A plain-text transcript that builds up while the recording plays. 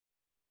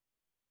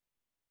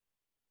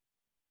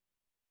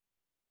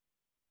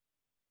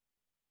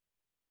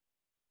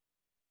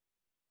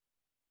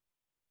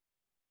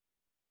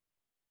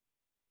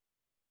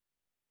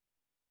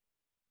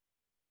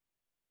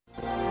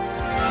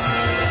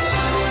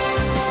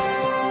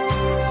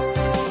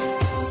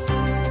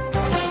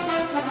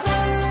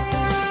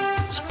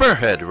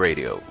Spearhead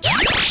Radio.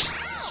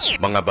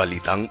 Mga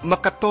balitang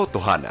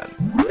makatotohanan.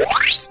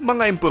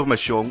 Mga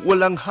impormasyong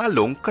walang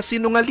halong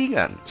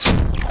kasinungalingan.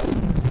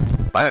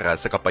 Para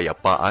sa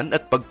kapayapaan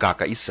at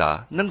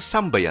pagkakaisa ng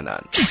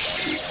sambayanan.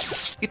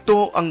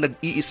 Ito ang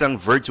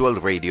nag-iisang virtual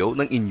radio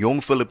ng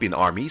inyong Philippine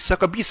Army sa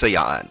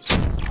Kabisayaan.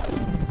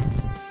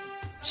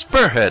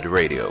 Spearhead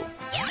Radio.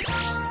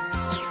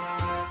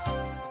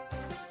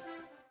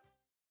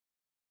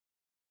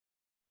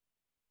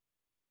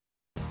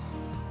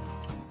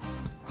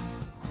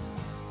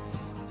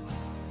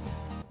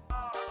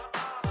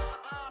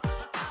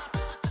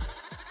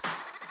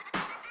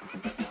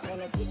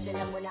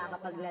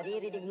 Kapag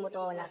naririnig mo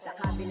to, nasa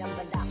kabilang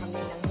banda kami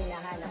nang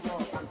hinahanap mo.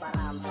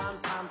 Pamparam pam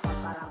pam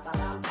pamparam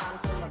param pam,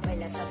 sumabay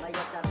lang sa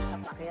bayat sa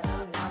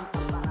pakiramdam.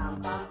 Pamparam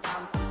pam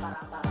pam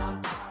pamparam param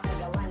pam,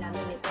 nagawa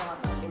namin ito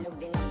habang bilog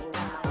din ang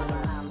buwan.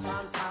 Pamparam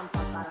pam pam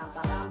pamparam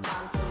param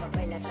pam,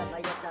 sumabay lang sa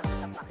bayat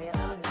sa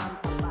pakiramdam.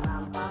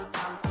 Pamparam pam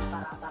pam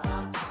pamparam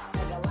param pam,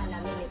 nagawa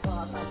namin ito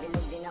habang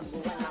bilog din ang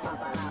buwan.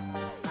 Pamparam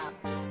pam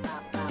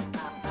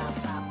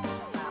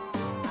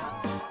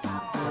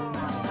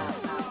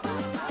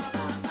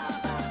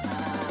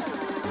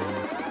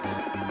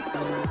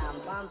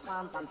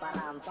pam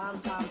param pam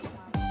pam.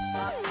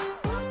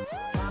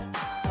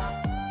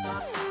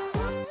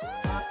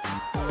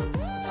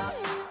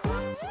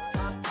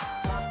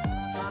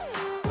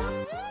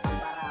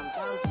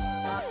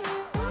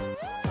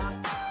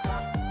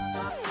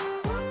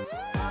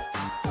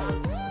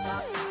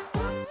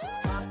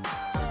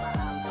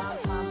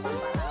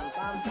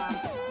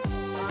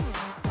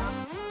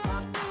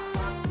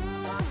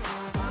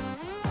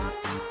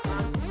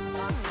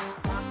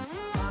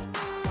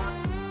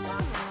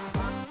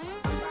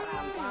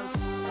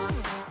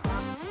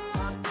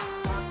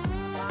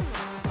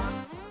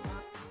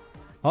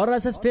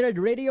 Oras sa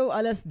Spirit Radio,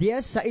 alas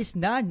 10:06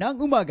 na ng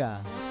umaga.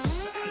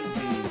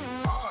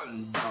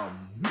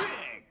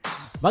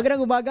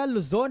 Magandang umaga,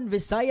 Luzon,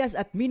 Visayas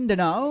at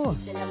Mindanao.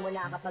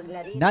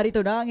 Narito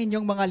na ang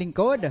inyong mga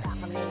lingkod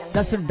sa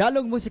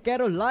Sundalong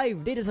Musikero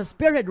live dito sa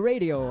Spirit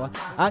Radio,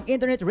 ang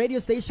internet radio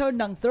station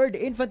ng 3rd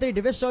Infantry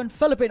Division,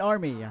 Philippine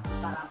Army.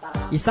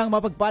 Isang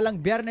mapagpalang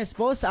Biyernes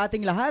po sa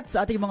ating lahat,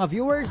 sa ating mga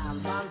viewers,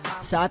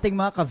 sa ating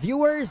mga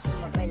ka-viewers.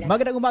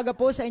 Magandang umaga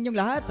po sa inyong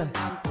lahat.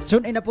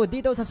 Tune in na po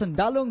dito sa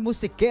Sundalong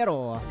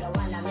Musikero.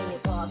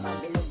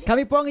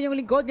 Kami po ang inyong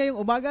lingkod ngayong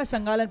umaga sa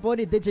ngalan po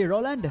ni DJ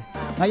Roland.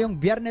 Ngayong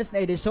Biyernes na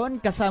edisyon,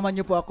 kasama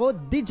niyo po ako,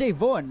 DJ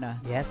Von.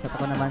 Yes, at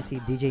ako naman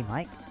si DJ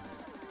Mike.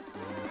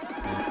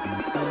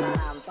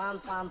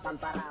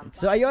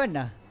 So ayun,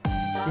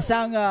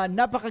 isang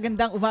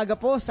napakagandang umaga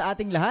po sa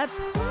ating lahat.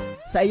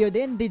 Sa iyo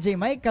din, DJ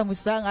Mike,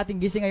 kamusta ang ating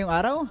gising ngayong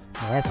araw?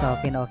 Yes,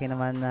 okay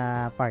naman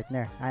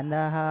partner. And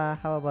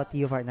how about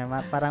you, partner?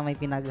 Parang may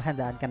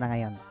pinaghandaan ka na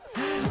ngayon.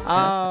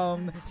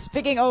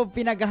 Speaking of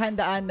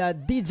pinaghahandaan na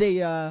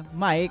DJ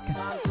Mike,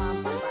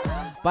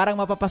 parang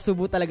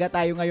mapapasubo talaga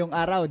tayo ngayong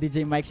araw,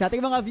 DJ Mike, sa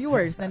ating mga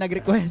viewers na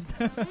nag-request.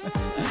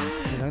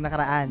 Nung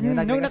nakaraan.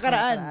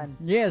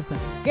 Yes.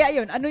 Kaya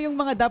yun, ano yung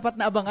mga dapat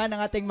na abangan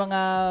ng ating mga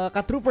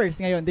ka-troopers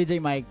ngayon,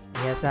 DJ Mike?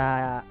 Yes,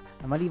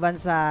 maliban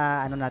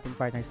sa natin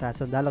partner, sa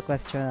Sundalo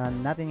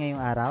Question natin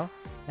ngayong araw,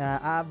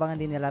 aabangan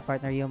din nila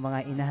partner yung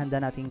mga inahanda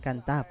nating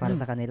kanta para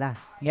sa kanila.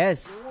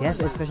 Yes,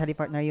 especially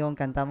partner yung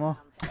kanta mo,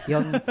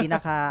 yung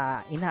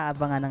pinaka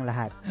inaabangan ng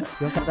lahat.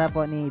 Yung kanta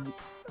po ni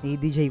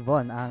DJ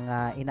Von ang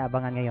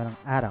inaabangan ngayon ng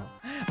araw.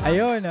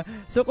 Ayun.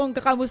 So kung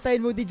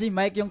kakamustahin mo, DJ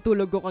Mike, yung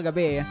tulog ko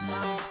kagabi,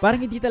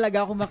 parang hindi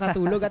talaga ako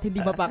makatulog at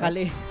hindi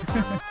mapakali.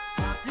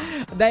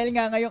 Dahil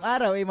nga ngayong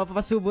araw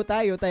mapapasubo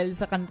tayo dahil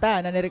sa kanta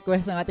na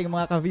nirequest ng ating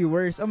mga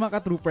ka-viewers o mga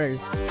ka-troopers.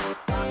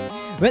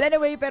 Well,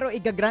 anyway, pero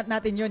i-grant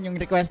natin yun, yung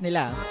request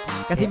nila.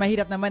 Kasi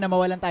mahirap naman na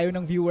mawalan tayo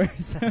ng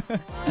viewers.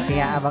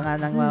 Kaya abangan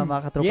ng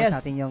mga ka-troopers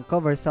natin yung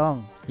cover song.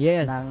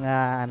 Yes. Ng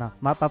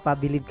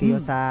mapapabilib kayo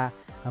sa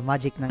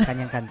magic ng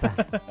kanyang kanta.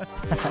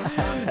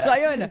 So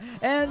ayun,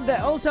 and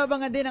also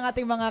abangan din ang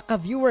ating mga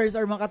ka-viewers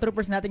or mga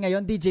ka-troopers natin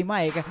ngayon, DJ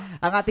Mike,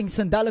 ang ating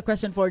Sundalo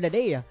Question for the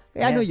day.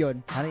 Kaya ano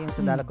yun? Ano yung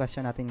Sundalo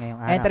Question natin ngayong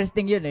araw?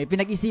 Interesting yun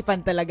pinag-isipan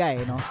talaga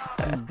no?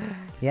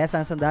 Yes,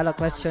 ang Sundalo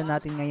Question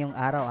natin ngayong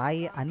araw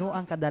ay, ano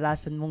ang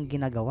kadalasan mong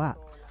ginagawa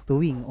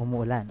tuwing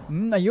umuulan?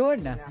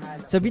 Ayun.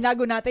 So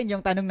binago natin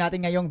yung tanong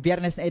natin ngayong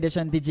Biyernes na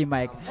edition, DJ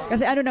Mike.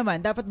 Kasi ano naman,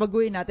 dapat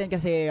baguhin natin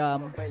kasi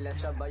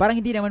parang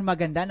hindi naman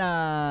maganda na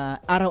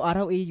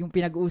araw-araw yung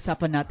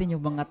pinag-uusapan natin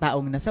yung mga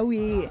taong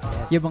nasawi,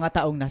 yung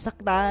mga taong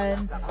nasaktan,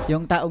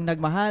 yung taong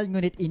nagmahal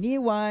ngunit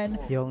iniwan,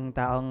 yung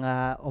taong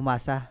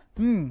umasa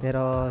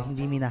pero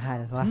hindi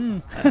minahal.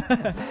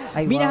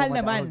 Ay, minahal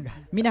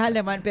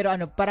naman pero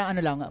parang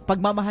lang,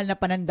 pagmamahal na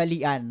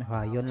panandalian.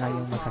 Yun lang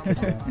yung masakit.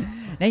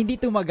 Na hindi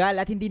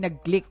tumagal at hindi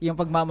nag-click yung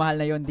pagmamahal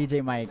na yon,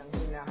 DJ Mike.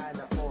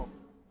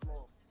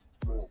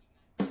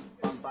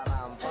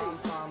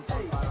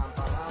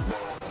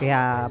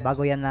 Kaya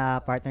bago yan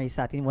na partner,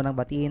 sa atin munang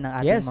batiin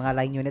ang ating mga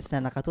line units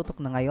na nakatutok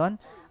na ngayon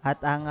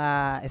at ang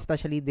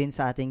especially din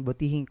sa ating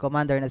butihing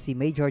commander na si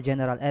Major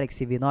General Eric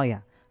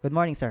Sivinoya. Good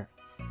morning, sir.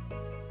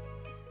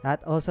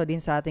 At also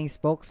din sa ating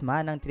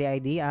spokesman ng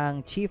 3ID,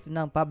 ang Chief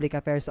ng Public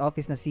Affairs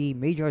Office na si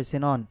Major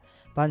Sinon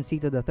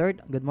Pansito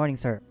III. Good morning,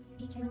 sir.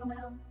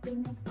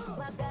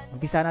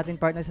 Umpisa natin,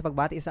 partner, sa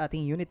pagbati sa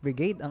ating Unit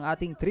Brigade, ang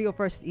ating Trio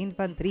 1st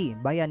Infantry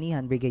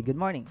Bayanihan Brigade. Good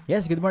morning.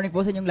 Yes, good morning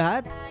po sa inyong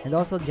lahat. And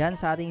also dyan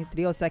sa ating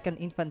Trio 2nd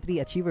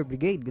Infantry Achiever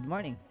Brigade. Good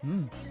morning.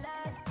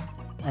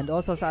 And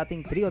also sa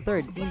ating Trio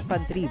 3rd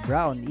Infantry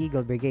Brown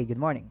Eagle Brigade. Good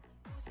morning.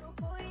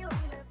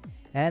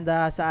 And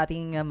sa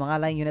ating mga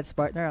line units,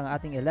 partner, ang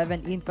ating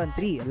 11th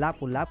Infantry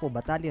Lapu-Lapu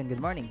Battalion.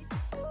 Good morning.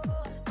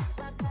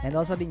 And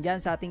also din dyan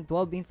sa ating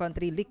 12th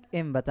Infantry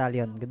Lik-Im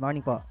Battalion. Good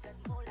morning po.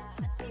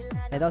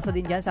 And also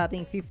din dyan sa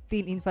ating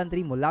 15th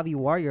Infantry Mulawi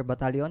Warrior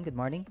Battalion. Good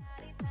morning.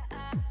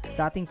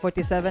 Sa ating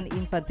 47th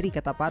Infantry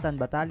Katapatan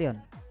Battalion.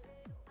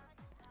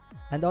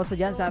 And also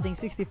dyan sa ating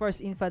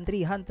 61st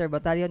Infantry Hunter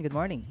Battalion. Good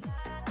morning.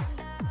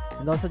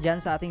 And also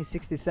dyan sa ating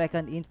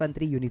 62nd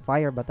Infantry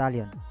Unifier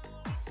Battalion.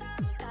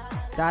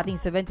 Sa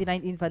ating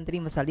 79th Infantry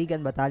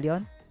Masaligan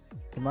Battalion.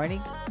 Good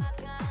morning.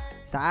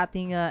 Sa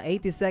ating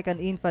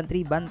 82nd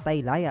Infantry Bantay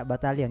Laya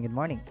Battalion. Good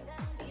morning.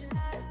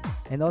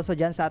 And also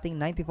dyan sa ating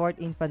 94th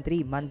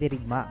Infantry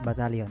Mandirigma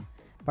Battalion.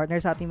 Partner,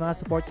 sa ating mga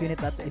support unit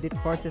at elite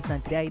forces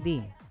ng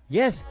 3ID.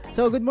 Yes,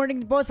 so good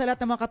morning po sa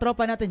lahat ng mga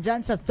katropa natin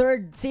dyan sa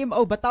 3rd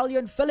CMO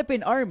Battalion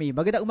Philippine Army.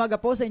 Magandang umaga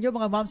po sa inyo,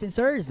 mga moms and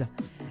sirs.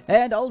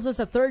 And also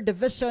sa 3rd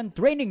Division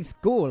Training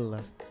School.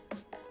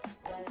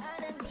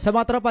 Sa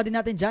mga tropa din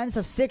natin dyan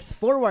sa 6th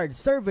Forward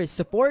Service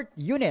Support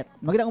Unit.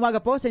 Magandang umaga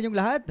po sa inyong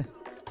lahat.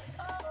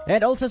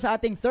 And also sa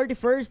ating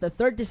 31st,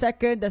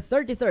 32nd,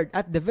 33rd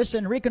at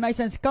Division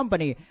Reconnaissance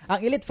Company,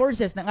 ang elite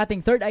forces ng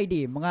ating 3rd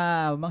ID.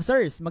 Mga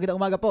sirs, magandang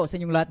umaga po sa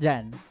inyong lahat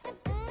dyan.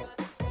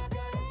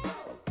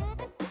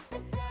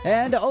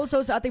 And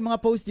also sa ating mga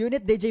post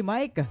unit, DJ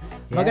Mike,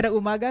 magandang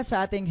umaga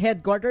sa ating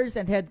Headquarters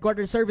and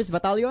Headquarters Service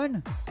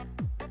Battalion.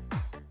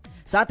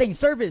 Sa ating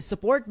Service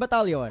Support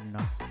Battalion.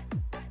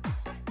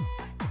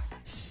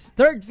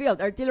 3rd Field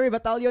Artillery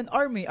Battalion,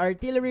 Army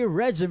Artillery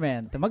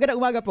Regiment. Magandang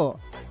umaga po.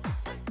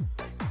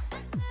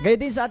 Gayon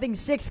din sa ating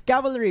 6th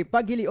Cavalry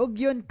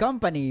Pagiliugyon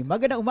Company.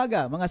 Magandang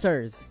umaga, mga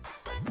sirs.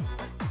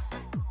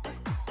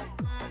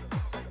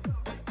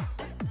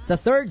 Sa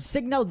 3rd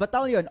Signal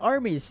Battalion,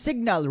 Army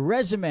Signal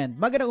Regiment.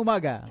 Magandang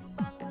umaga.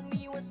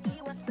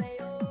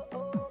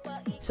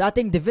 Sa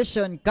ating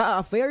Division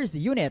Ka-Affairs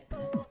Unit.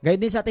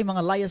 Gayon din sa ating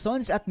mga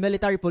liaisons at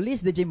military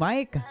police, DJ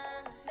Mike.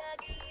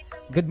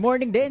 Good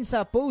morning din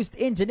sa Post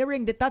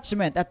Engineering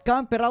Detachment at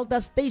Camp Peralta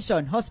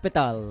Station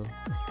Hospital.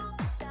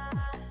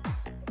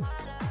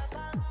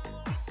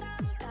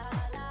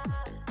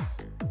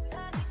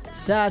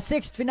 Sa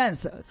 6th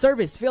Finance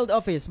Service Field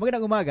Office,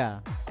 magandang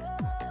umaga.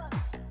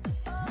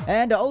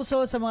 And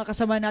also sa mga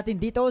kasama natin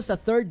dito sa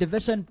 3rd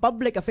Division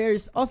Public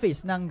Affairs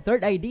Office ng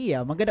 3rd ID,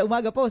 magandang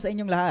umaga po sa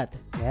inyong lahat.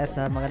 Yes,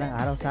 magandang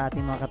araw sa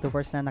ating mga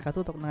katupers na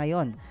nakatutok na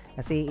ngayon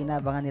kasi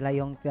inaabangan nila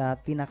yung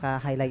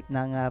pinaka-highlight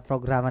ng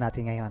programa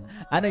natin ngayon.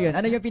 Ano yun?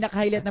 Ano yung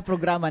pinaka-highlight na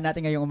programa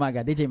natin ngayong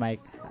umaga, DJ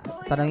Mike?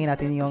 Tanungin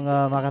natin yung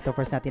mga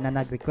katupers natin na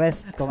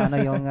nag-request kung ano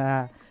yung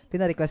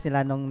pina-request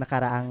nila nung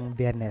nakaraang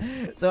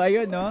Biyernes. So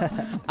ayun, no?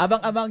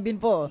 Abang-abang din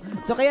po.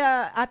 So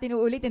kaya atin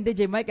uulitin,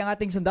 DJ Mike, ang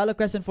ating Sundalo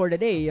Question for the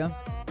day.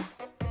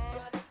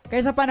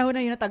 Kaya sa panahon na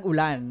yun na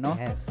tag-ulan, no?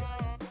 Yes.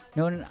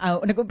 Noon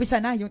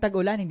nag-umpisa na yung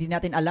tag-ulan, hindi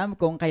natin alam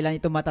kung kailan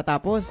ito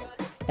matatapos.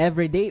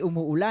 Everyday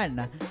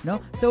umuulan, no?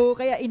 So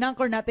kaya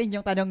in-anchor natin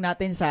yung tanong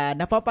natin sa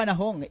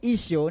napapanahong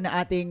issue na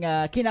ating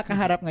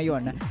kinakaharap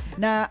ngayon,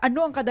 na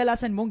ano ang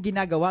kadalasan mong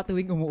ginagawa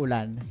tuwing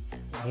umuulan?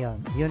 Ayun,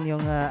 yun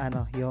yung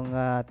yung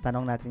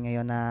tanong natin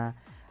ngayon na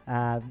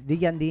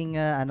bigyan ding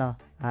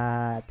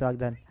tawag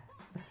doon,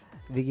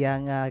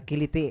 bigyang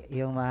kiliti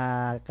yung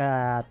mga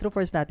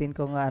ka-troopers natin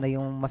kung ano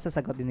yung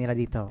masasagot din nila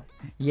dito.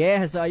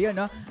 Yes, so ayun,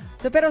 no?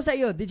 So pero sa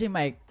iyo, DJ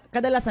Mike,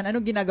 kadalasan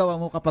anong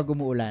ginagawa mo kapag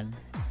umuulan?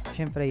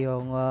 Siyempre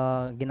yung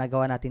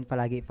ginagawa natin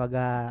palagi pag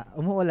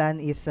umuulan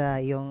is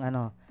yung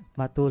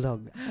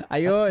matulog.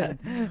 Ayun.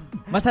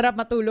 Masarap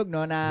matulog,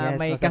 no, na yes,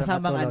 may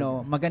kasamang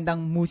magandang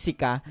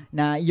musika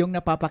na iyong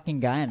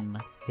napapakinggan.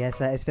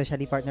 Yes,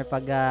 especially, partner,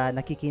 pag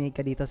nakikinig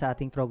ka dito sa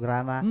ating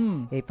programa,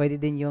 pwede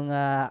din yung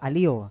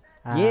aliw.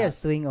 Yes,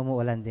 tuwing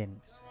umuulan din.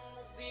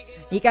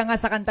 Ika nga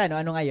sa kanta, no?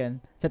 Ano ngayon?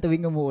 Sa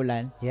tuwing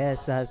umuulan?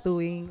 Yes,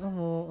 tuwing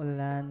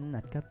umuulan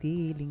at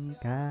kapiling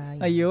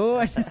ka.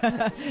 Ayun.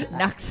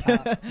 Nax.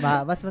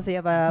 Mas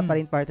masaya pa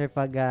rin, partner,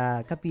 pag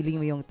kapiling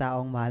mo yung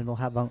taong mahal mo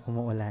habang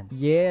umuulan.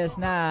 Yes,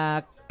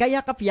 na kaya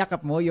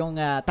yakap mo yung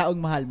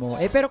taong mahal mo.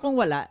 Pero kung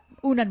wala,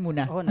 unan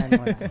muna.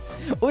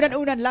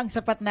 Unan-unan lang,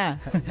 sapat na.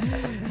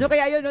 So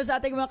kaya yun, no,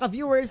 sa ating mga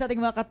ka-viewers, sa ating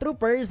mga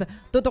ka-troopers,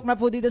 tutok na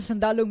po dito sa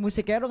Sundalong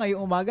Musikero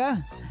ngayong umaga.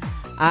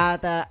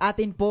 At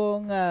atin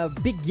pong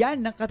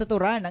bigyan ng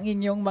katuturan ang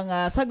inyong mga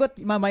sagot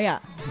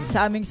mamaya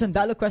sa aming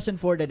Sundalo Question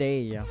for the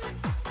day.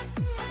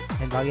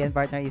 And bago yan,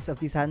 partner, is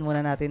umpisahan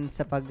muna natin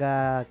sa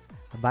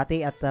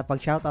pagbati at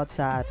pag-shoutout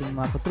sa ating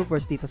mga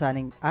troopers dito sa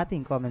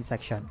ating comment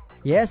section.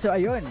 Yes, so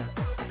ayun.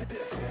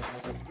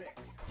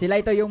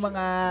 Sila ito yung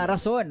mga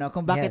rason, no,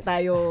 kung bakit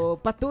tayo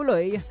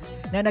patuloy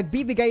na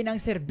nagbibigay ng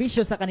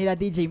serbisyo sa kanila,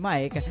 DJ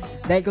Mike.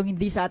 Dahil kung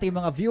hindi sa ating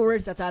mga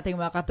viewers at sa ating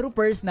mga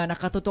ka-troopers na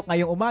nakatutok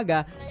ngayong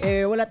umaga,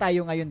 wala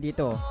tayo ngayon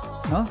dito.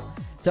 No?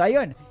 So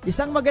ayun,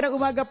 isang magandang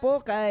umaga po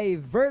kay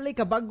Verly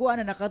Cabagua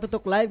na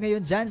nakatutok live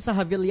ngayon dyan sa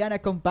Haviliana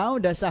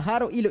Compound sa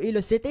Haro,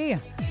 Iloilo City.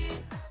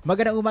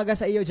 Magandang umaga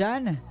sa iyo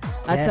dyan.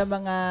 At sa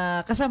mga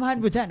kasamahan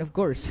mo dyan, of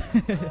course.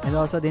 And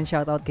also din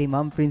shoutout kay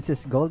Ma'am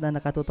Princess Gold na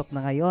nakatutok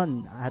na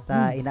ngayon at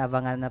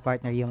inaabangan na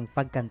partner yung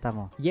pagkanta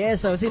mo.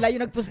 Yes, so sila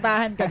yung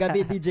nagpustahan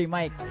kagabi, DJ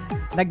Mike.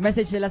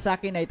 Nag-message sila sa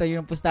akin na ito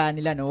yung pustahan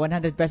nila, no?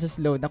 100 pesos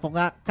load na kung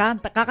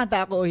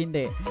kakanta ako o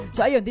hindi.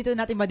 So ayun, dito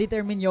natin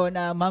ma-determine yun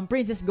na Ma'am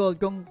Princess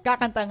Gold kung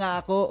kakanta nga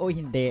ako o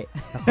hindi.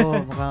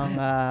 Ako, mukhang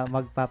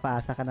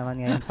magpapaasa ka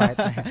naman ngayon,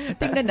 partner.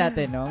 Tingnan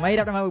natin, no?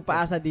 Mahirap naman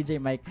magpaasa, DJ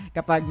Mike,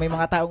 kapag may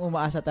mga taong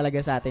umaasa talaga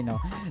sa atin, no?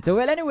 So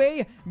well,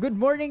 anyway, good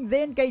morning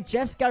din kay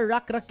Cheska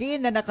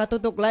Rakrakin na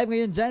nakatutok live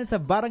ngayon dyan sa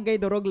Barangay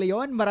Dorog,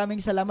 Leon. Maraming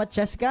salamat,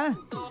 Cheska.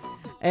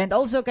 And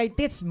also kay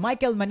Tits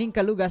Michael Maning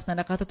Kalugas na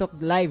nakatutok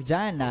live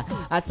dyan.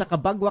 At sa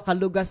Kabagwa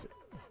Kalugas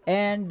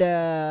and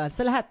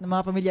sa lahat ng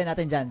mga pamilya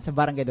natin dyan sa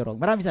Barangay Dorog.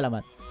 Maraming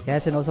salamat.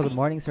 Yes, and also good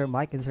morning Sir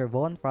Mike and Sir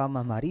Von from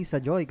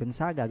Marisa Joy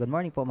Gonzaga. Good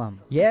morning po, ma'am.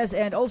 Yes,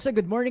 and also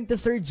good morning to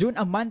Sir June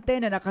Amante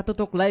na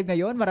nakatutok live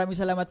ngayon. Maraming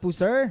salamat po,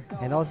 sir.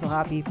 And also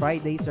happy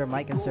Friday Sir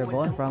Mike and Sir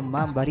Von from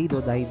Ma'am Barido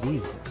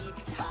Daibis.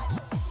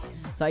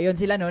 So ayun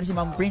sila noon, si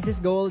Ma'am Princess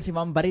Gold, si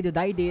Ma'am Barido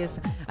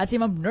Daidis, at si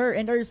Ma'am Ner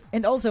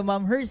and also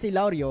Ma'am Hercy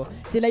Laurio.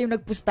 Sila yung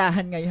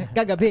nagpustahan ngayon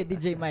kagabi,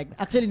 DJ Mike.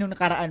 Actually nung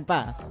nakaraan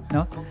pa,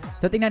 no?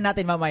 So tingnan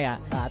natin mamaya.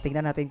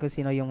 Tingnan natin kung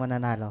sino yung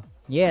mananalo.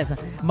 Yes.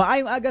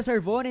 Maayong aga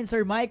Sir Von and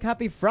Sir Mike.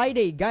 Happy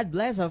Friday. God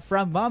bless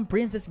from Ma'am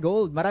Princess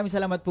Gold. Maraming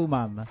salamat po,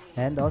 Ma'am.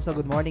 And also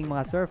good morning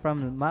mga sir from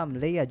Ma'am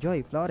Leia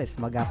Joy Flores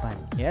Magapan.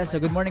 Yes, so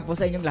good morning po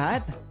sa inyong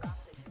lahat.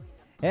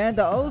 And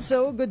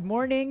also good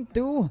morning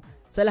to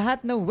sa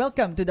lahat ng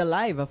welcome to the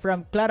live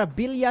from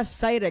Clarabilla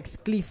Cyrex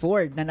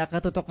Clifford na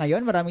nakatutok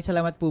ngayon. Maraming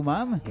salamat po,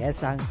 ma'am.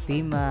 Yes, ang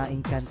team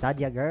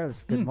Encantadia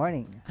Girls. Good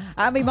morning.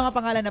 May mga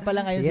pangalan na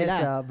pala ngayon sila.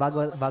 Yes,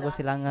 bago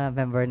silang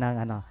member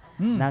ng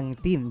ng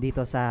team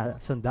dito sa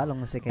Sundalong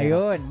Musikero.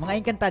 Ayun, mga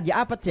Encantadia,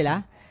 4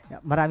 sila.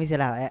 Marami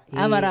sila.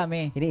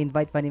 Marami.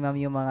 Ini-invite pa ni ma'am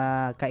yung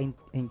mga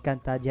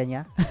ka-Encantadia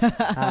niya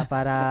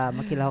para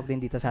makilahok din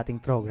dito sa ating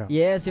program.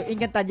 Yes, yung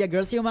Encantadia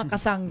Girls, yung mga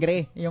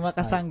kasangre. Yung mga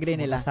kasangre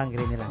nila.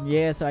 Kasangre nila.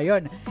 Yes, so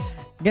ayun.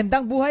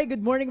 Gandang buhay,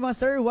 good morning mga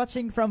sir.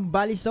 Watching from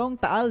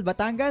Balisong, Taal,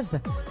 Batangas.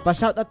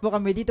 Pa-shoutout po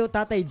kami dito,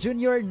 Tatay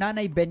Junior,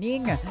 Nanay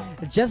Bening,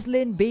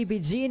 Jocelyn,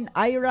 Baby Jean,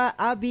 Ira,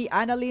 Abby,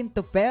 Annalyn,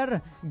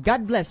 Tuper.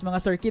 God bless mga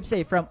sir. Keep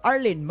safe from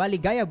Arlene,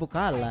 Maligaya,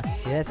 Bukal.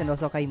 Yes, and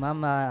also kay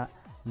ma'am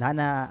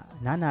Nana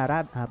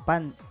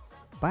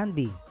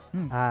Panbi,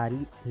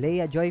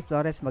 Leia Joy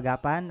Flores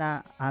Magapan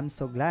na I'm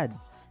so glad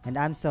and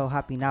I'm so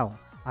happy now.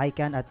 I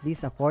can at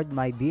least afford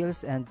my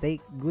bills and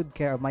take good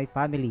care of my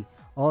family.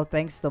 All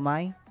thanks to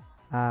my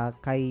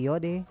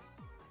Kayode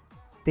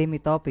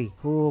Timitopi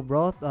who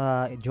brought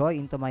joy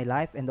into my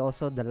life and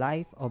also the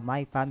life of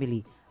my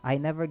family. I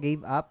never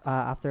gave up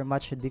after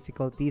much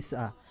difficulties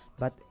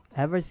but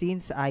ever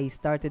since I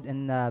started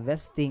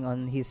investing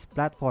on his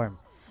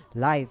platform,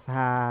 life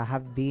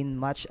have been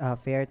much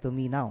fair to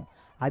me now.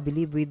 I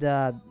believe with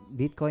the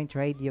Bitcoin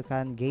trade you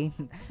can gain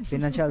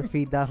financial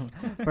freedom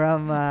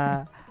from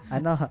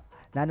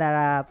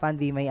Nana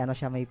Panbi may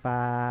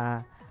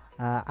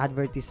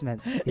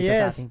advertisement dito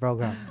sa ating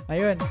program.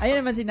 Ayun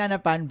naman si Nana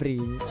Panbri.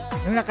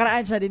 Nung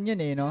nakaraan siya din yun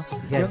no?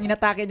 Yes. Yung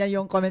inatake niya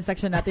yung comment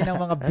section natin ng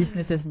mga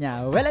businesses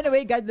niya. Well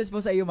anyway, God bless po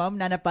sa iyo ma'am,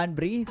 Nana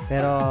Panbri.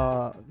 Pero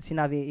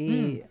sinabi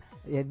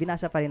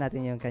binasa pa rin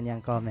natin yung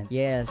kanyang comment.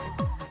 Yes.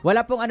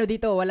 Wala pong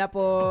dito, wala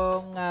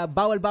pong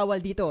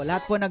bawal-bawal dito.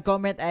 Lahat po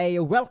nag-comment ay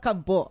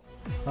welcome po.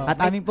 At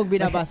aming pong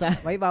binabasa.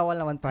 May bawal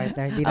naman,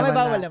 partner. May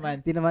bawal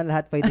naman. Hindi naman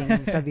lahat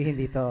pwedeng sabihin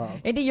dito.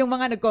 Hindi, yung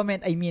mga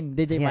nag-comment,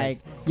 DJ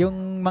Mike.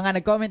 Yung mga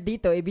nag-comment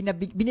dito,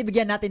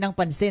 binibigyan natin ng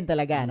pansin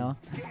talaga, no?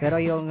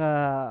 Pero yung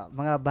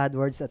mga bad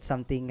words at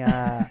something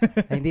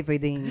hindi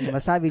pwedeng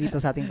masabi dito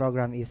sa ating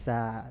program is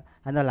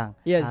lang.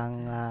 Yes.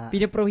 Ang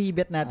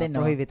pinoprohibit natin,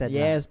 no? Prohibited.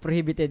 Yes,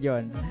 prohibited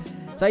yon.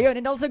 So, yun.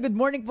 And also, good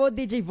morning po,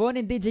 DJ Von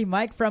and DJ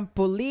Mike from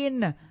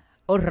Pauline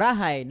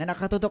Orahay na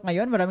nakatutok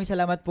ngayon. Maraming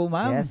salamat po,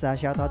 ma'am. Yes,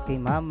 shoutout kay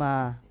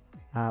Mama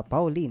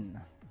Pauline.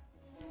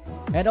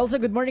 And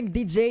also, good morning,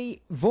 DJ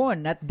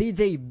Von at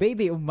DJ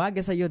Baby.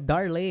 Umaga sa'yo,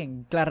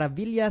 darling.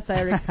 Clarabilla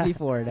Cyrex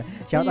Clifford.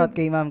 Shoutout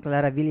kay Ma'am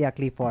Clarabilla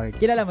Clifford.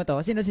 Kilala mo to?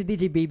 Sino si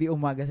DJ Baby?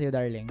 Umaga sa'yo,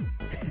 darling.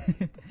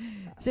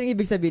 Sino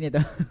ibig sabihin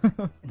nito?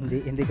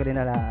 hindi ko rin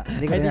alam.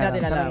 Hindi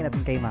natin alam. Tanungin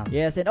natin kay ma'am.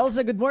 Yes, and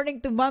also good morning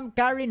to Ma'am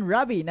Karen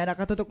Rabi na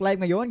nakatutok live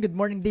ngayon. Good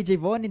morning DJ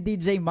Von and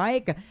DJ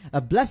Mike. A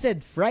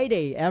blessed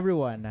Friday,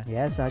 everyone.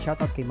 Yes,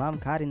 shout out kay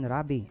Ma'am Karen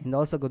Rabi. And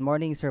also good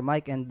morning Sir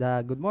Mike and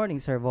good morning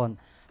Sir Von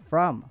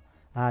from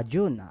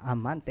June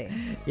Amante.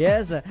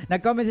 Yes,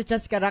 nag-comment si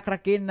Cheska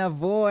Rakrakin na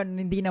Von,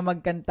 hindi na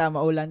magkanta,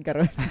 maulan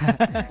karon.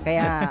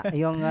 Kaya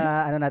yung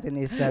natin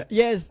is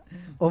yes,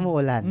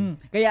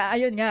 umuulan. Kaya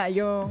ayun nga,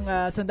 yung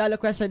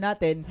Sundalo Question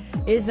natin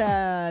is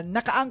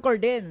naka-anchor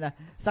din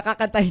sa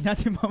kakantahin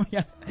natin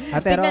mamaya.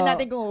 Pero, tingnan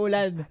natin kung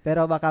uulan.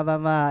 Pero baka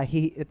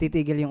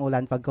titigil yung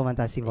ulan pag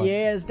kumanta si Von.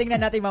 Yes,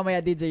 tingnan natin mamaya,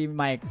 DJ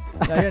Mike.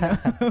 So, yun, no?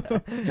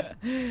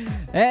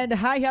 And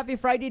hi, happy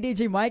Friday,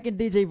 DJ Mike and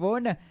DJ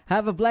Von.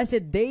 Have a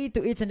blessed day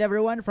to each and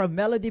everyone from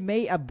Melody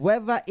May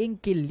Abueva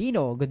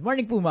Inquilino. Good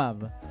morning po,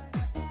 ma'am.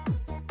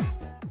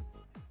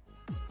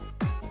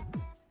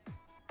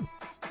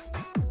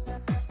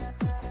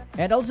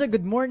 And also,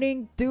 good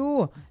morning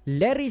to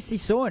Larry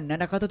Sison na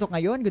nakatutok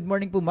ngayon. Good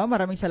morning po, ma'am.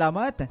 Maraming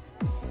salamat.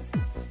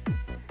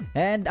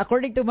 And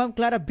according to Ma'am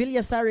Clara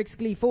Villasarix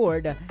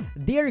Clifford,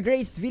 Dear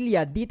Grace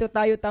Villa, dito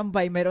tayo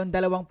tambay. Mayroon 2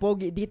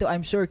 pogi dito.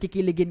 I'm sure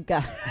kikiligin ka.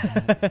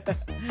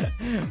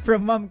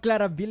 From Ma'am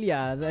Clara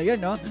Villa. So,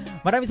 yun, no?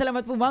 Maraming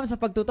salamat po, ma'am, sa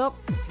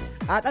pagtutok.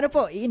 At ano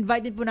po,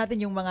 i-invite din po natin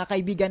yung mga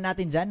kaibigan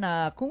natin dyan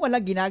na kung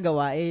walang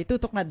ginagawa,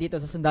 tutok na dito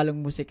sa Sundalong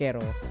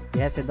Musikero.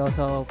 Yes, and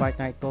also,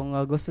 partner, kung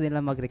gusto nila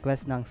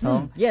mag-request ng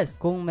song, yes,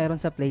 kung meron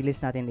sa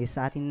playlist natin is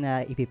sa atin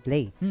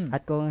ipi-play.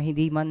 At kung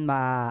hindi man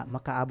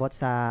makaabot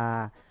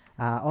sa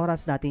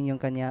oras natin yung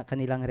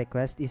kanilang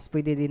request, is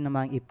pwede din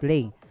namang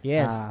i-play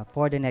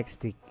for the next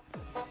week.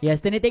 Yes,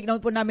 tinitake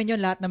note po namin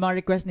yun, lahat ng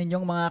mga request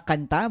ninyong mga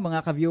kanta,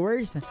 mga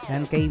ka-viewers.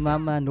 And kay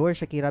Ma'am Noor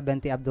Shakira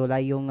Bente Abdullah,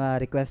 yung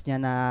request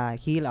niya na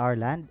Heal Our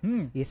Land,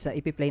 is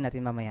ipi-play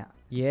natin mamaya.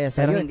 Yes,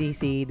 pero hindi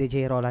si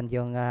DJ Roland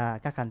yung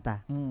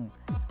kakanta.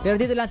 Pero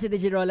dito lang si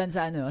DJ Roland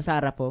sa sa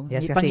harap po.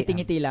 Yes,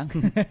 pangiti-ngiti lang.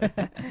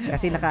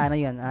 Kasi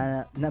yun,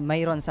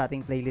 mayroon sa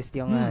ating playlist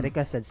yung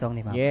requested song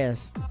ni Ma'am.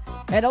 Yes.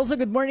 And also,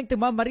 good morning to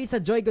Ma'am Marisa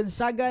Joy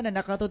Gonzaga na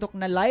nakatutok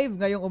na live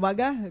ngayong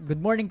umaga.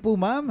 Good morning po,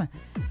 ma'am.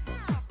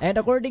 And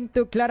according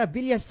to Clara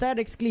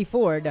Villasarix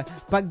Clifford,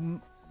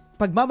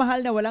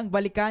 pagmamahal na walang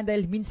balikan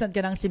dahil minsan ka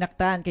nang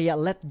sinaktan, kaya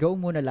let go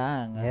muna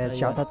lang. Yes,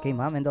 so, shoutout kay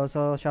ma'am, and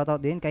also shoutout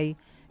din kay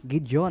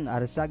Gideon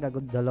Arzaga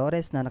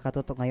Dolores na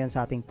nakatutok ngayon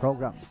sa ating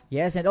program.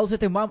 Yes, and also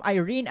to Ma'am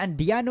Irene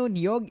Andiano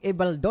Niog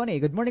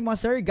Ibaldone. Good morning, mga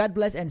sir. God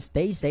bless and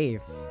stay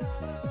safe.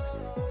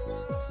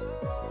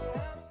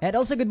 And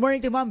also, good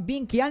morning to Ma'am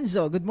Bing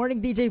Kianzo. Good morning,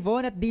 DJ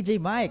Von at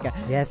DJ Mike.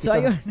 Yes, so,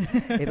 ayun.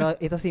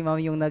 ito si Ma'am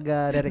yung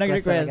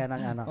nag-request talaga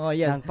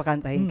ng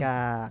pakantahin ka,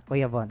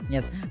 Kuya Von.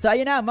 Yes. So,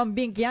 ayun na, Ma'am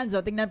Bing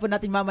Kianzo. Tingnan po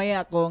natin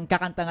mamaya kung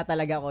kakanta nga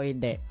talaga o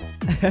hindi.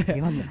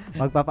 Yun,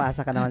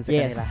 magpapaasa ka naman sa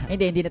kanila.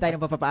 Hindi na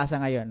tayo magpapaasa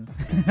ngayon.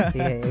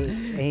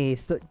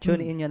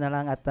 Tune in nyo na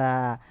lang at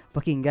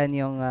pakinggan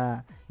yung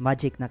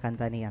magic na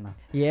kanta ni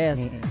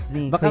Yes.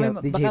 Ni baka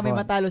may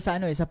matalo sa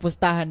sa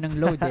pustahan ng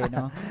load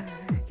no.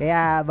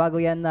 Kaya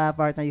bago yan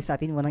partner sa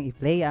atin mo nang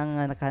i-play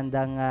ang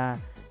nakahandang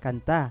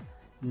kanta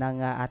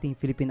ng ating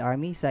Philippine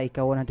Army sa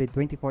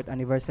ika-124th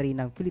anniversary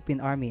ng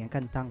Philippine Army, ang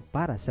kantang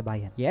Para sa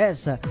Bayan.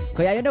 Yes.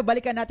 Kaya yun,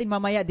 balikan natin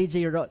mamaya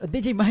DJ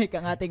Mike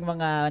ang ating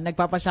mga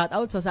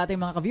nagpapa-shoutout. So sa ating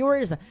mga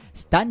ka-viewers,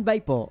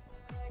 standby po.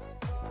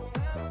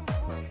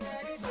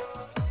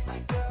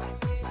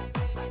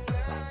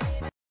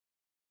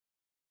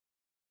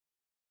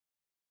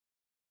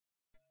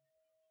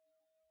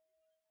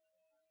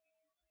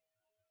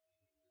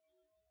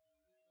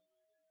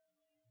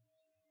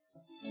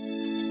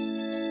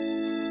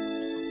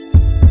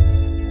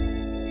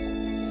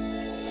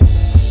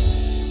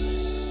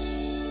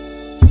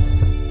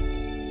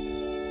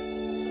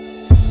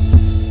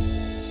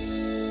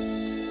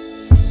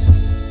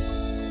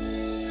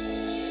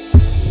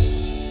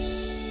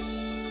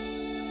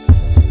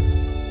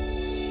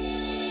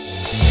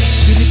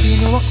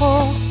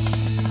 Ako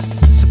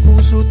sa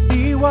puso't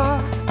diwa,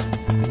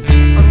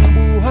 ang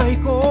buhay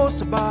ko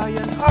sa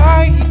bayan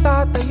ay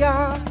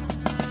itataya.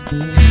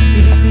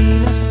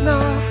 Pilipinas na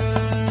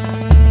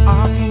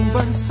aking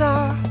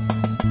bansa,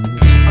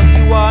 ang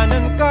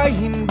iwanan kay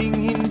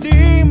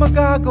hinding-hindi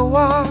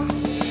magagawa.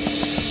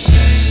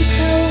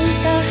 Ikaw ang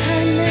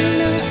tahanan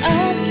ng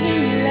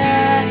aking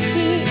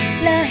lahi,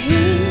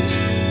 lahing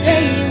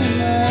kayong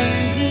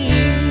manggi.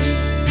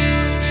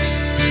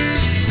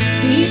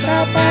 Di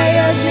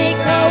papayag na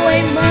ikaw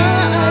ay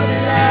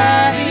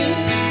maablahi,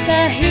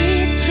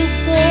 kahit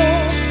dugo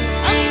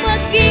ang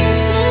maging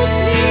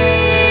supli.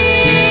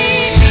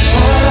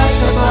 Para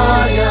sa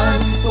bayan,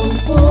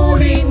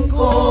 tungkulin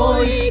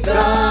ko'y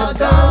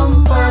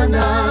gagampanan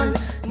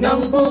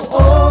ng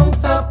buong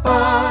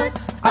tapat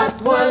at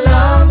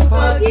walang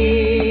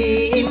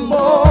pag-iimbot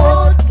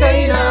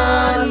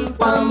kailan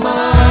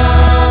paman.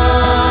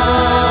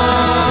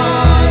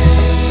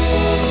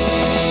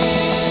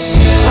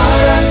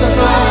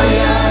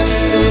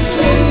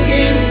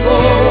 Susundin ko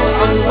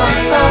ang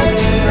batas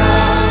na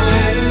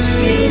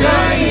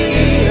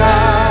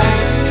pinahihirap.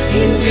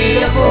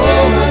 Hindi ako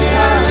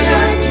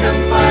maghahanap ng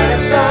para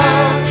sa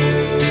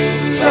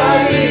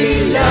sarili.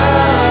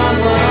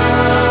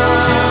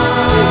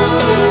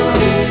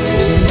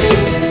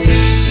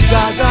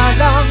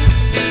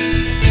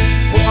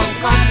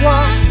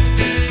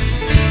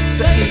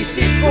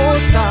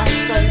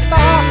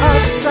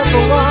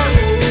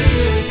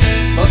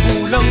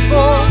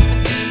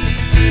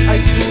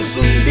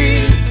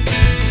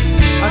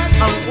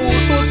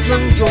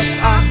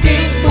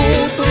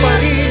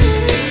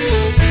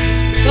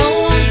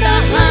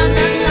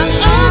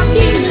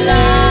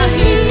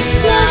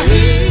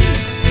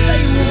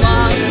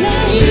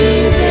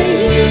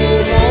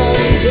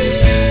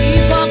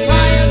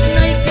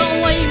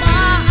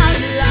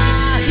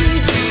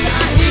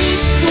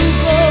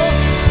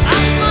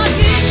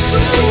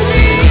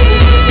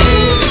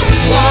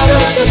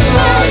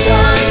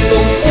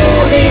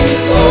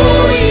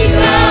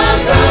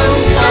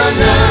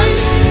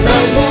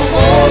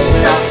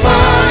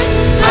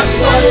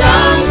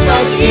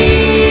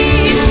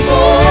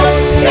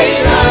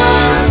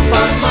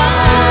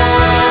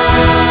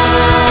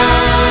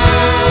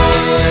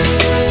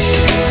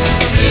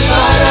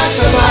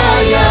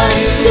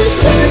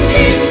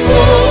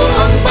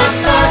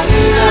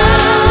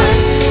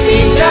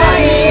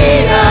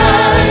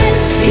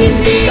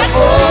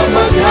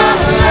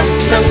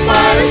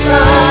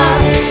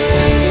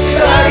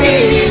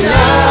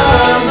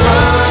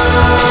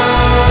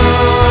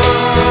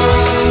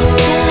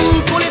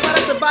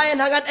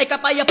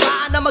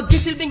 kapayapaan na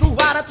magsisilbing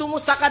huwaran tungo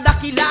sa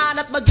kadakilaan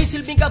at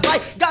magsisilbing gabay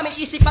gamit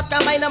isip at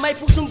kamay na may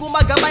pusong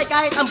gumagabay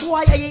kahit ang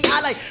buhay ay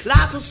alay.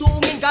 Lahat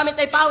susuungin gamit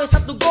ay pawis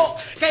at dugo,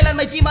 kailan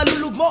may di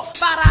malulugmo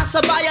para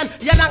sa bayan.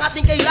 Yan ang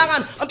ating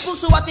kailangan, ang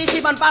puso at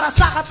isipan para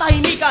sa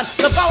katahimikan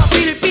ng bawat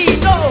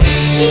Pilipino.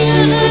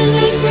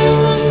 Iaalay ko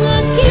ang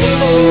aking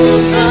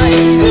buhay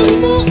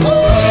ng buong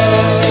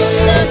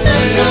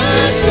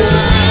katatagan.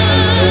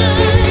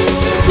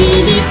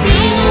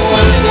 Pilipino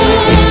ako,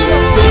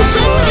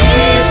 puso't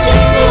isip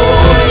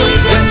ko'y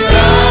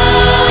ganda.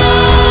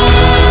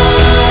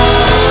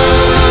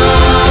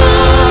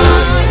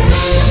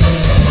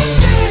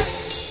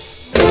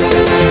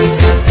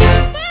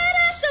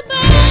 Para sa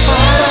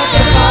bayan,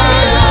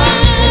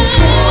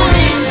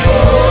 Kukunin ko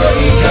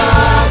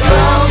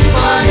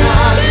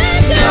igagampanan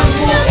ng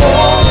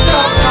buong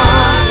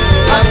tapat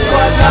at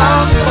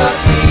walang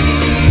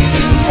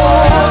patigil mo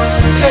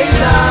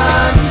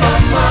kailan pa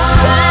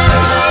man.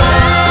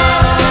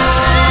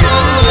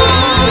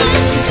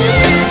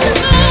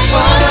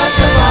 Para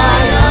sa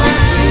bayan,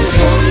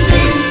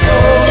 susundin ko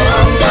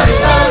ang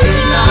batas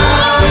na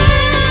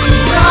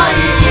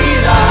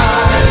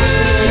naiilan.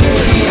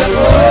 Hindi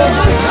ako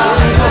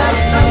maghahanap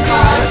ng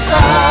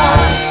pasa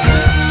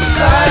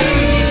sa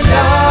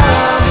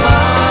ilaman.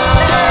 Para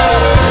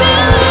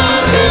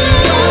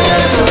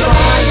sa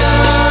bayan,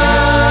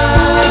 para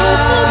sa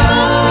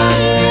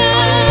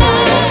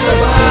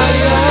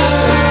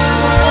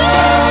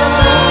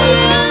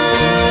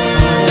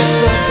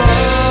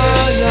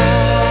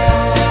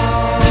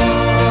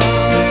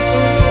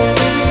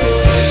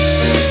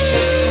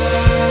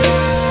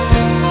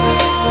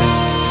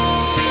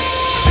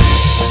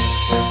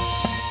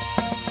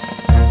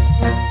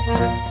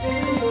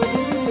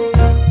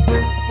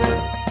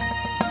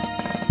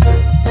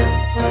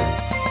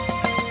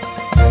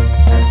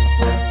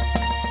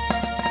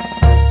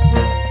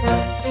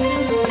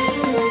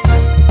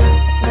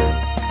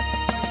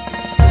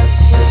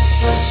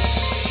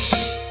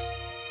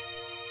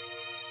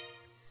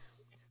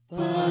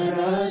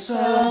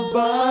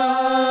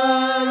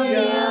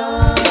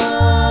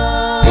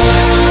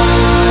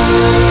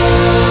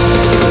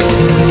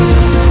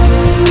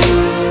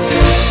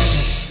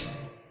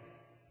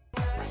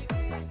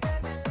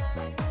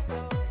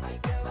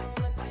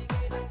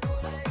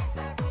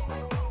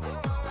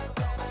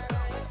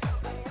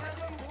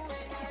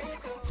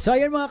So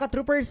ayun mga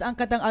ka-troopers, ang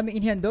katang aming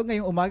inihandog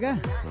ngayong umaga,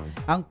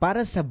 ang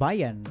Para sa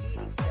Bayan.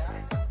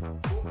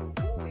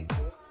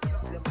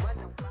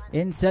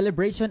 In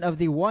celebration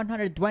of the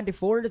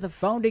 124th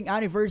founding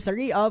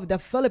anniversary of the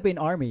Philippine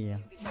Army.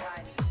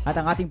 At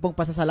ang ating pong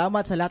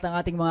pasasalamat sa lahat ng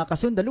ating mga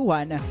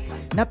kasundaluhan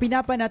na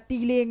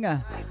pinapanatiling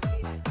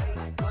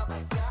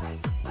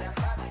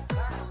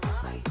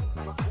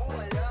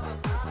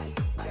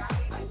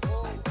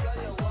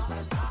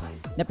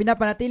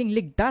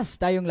ligtas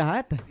tayong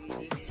lahat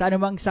sa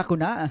anumang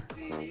sakuna.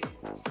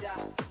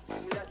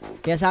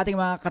 Kaya sa ating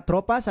mga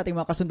katropa, sa ating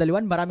mga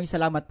kasundaluhan, maraming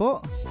salamat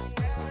po.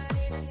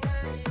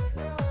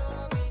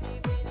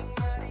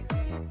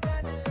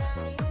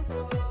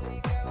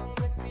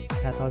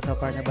 At also,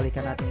 partner,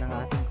 balikan natin ang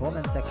ating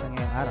comment section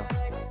ngayong araw.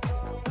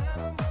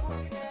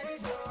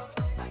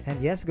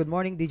 And yes, good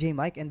morning DJ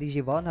Mike and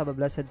DJ Von. Have a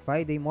blessed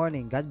Friday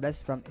morning. God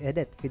bless from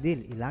Edith Fidel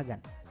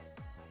Ilagan.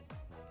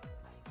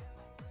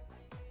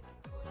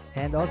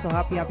 And also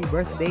happy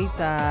birthday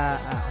sa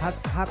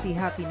happy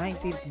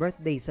 19th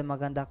birthday sa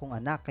maganda kong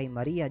anak kay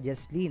Maria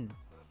Jesslyn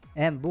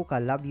M.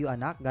 Bukal. Love you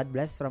anak. God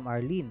bless from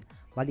Arlene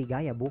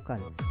Maligaya Bukal.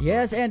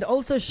 Yes, and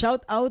also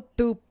shout out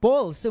to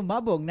Paul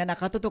Sumabong na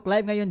nakatutok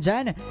live ngayon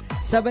dyan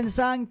sa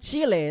bansang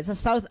Chile, sa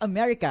South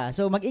America.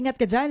 So mag-ingat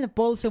ka dyan,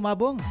 Paul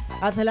Sumabong,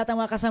 at sa lahat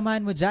ng mga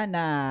kasamahan mo dyan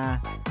na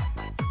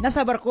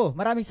nasa barko.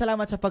 Maraming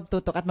salamat sa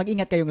pagtutok at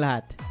mag-ingat kayong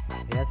lahat.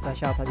 Yes,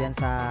 shout out dyan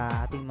sa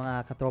ating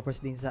mga katropers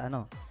din sa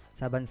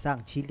sa bansang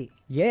Chile.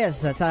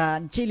 Yes,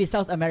 sa Chile,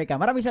 South America.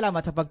 Maraming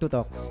salamat sa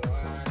pagtutok.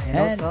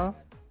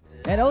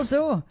 And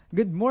also,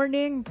 good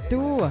morning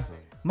to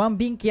Ma'am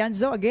Bing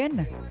Kianzo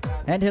again.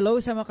 And hello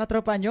sa mga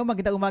katropa nyo.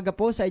 Magandang umaga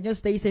po sa inyo.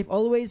 Stay safe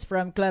always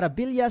from Clara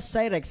Villas,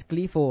 Cyrex,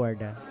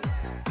 Clifford.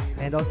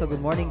 And also,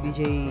 good morning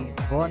DJ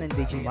Von and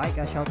DJ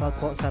Mike. Shout out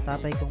po sa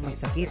tatay kong may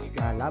sakit.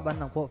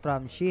 Laban lang po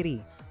from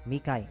Shiri,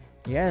 Mikay.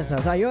 Yes, so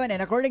yun.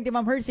 And according to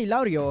Ma'am Hercy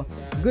Laurio,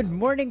 good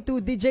morning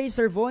to DJ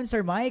Sir Von, Sir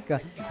Mike.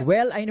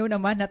 Well, I know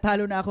naman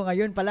natalo na ako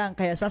ngayon pa lang,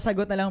 kaya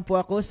sasagot na lang po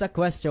ako sa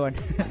question.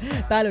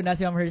 Talo na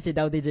si Ma'am Hercy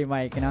daw, DJ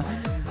Mike, no?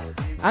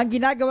 Ang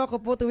ginagawa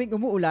ko po tuwing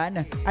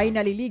umuulan ay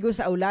naliligo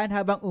sa ulan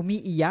habang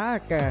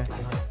umiiyak.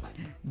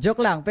 Joke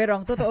lang, pero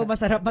ang totoo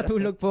masarap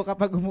matulog po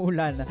kapag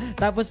umuulan.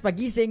 Tapos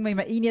pagising may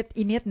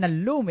mainit-init na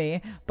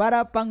lume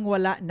para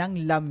pangwala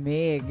ng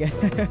lamig.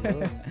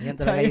 Yan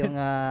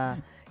talaga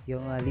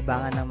yung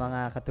libangan ng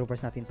mga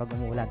katroopers natin pag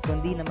umuulan.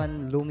 Kundi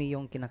naman lumi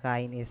yung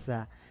kinakain is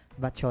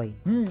batchoy.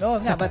 Oo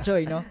nga,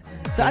 batchoy, no?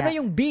 So ano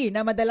yung B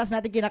na madalas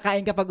natin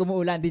kinakain kapag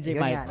umuulan, DJ Mike?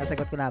 Yun nga,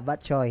 nasagot ko na,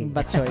 batchoy.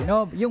 Batchoy,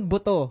 no? Yung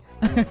buto.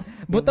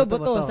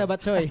 Buto-buto sa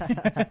batchoy.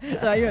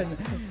 So, ayun.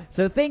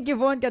 So, thank you,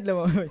 Von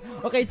Kadlo.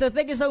 Okay, so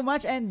thank you so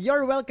much and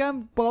you're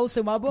welcome, Paul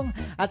Sumabong,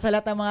 at sa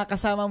lahat ng mga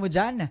kasama mo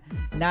dyan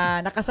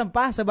na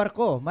nakasampa sa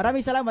barko.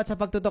 Maraming salamat sa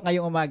pagtutok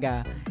ngayong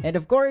umaga. And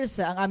of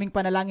course, ang aming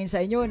panalangin sa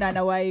inyo na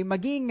naway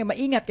maging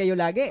maingat kayo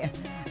lagi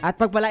at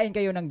pagpalain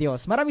kayo ng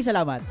Diyos. Maraming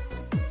salamat.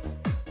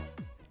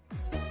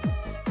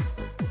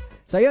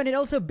 So yun, and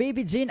also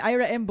Baby Jean,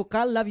 Ira M.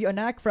 Bukal, love you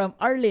anak, from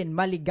Arlene,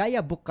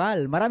 Maligaya,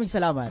 Bukal. Maraming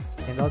salamat.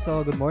 And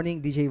also, good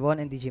morning DJ Von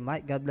and DJ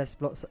Mike. God bless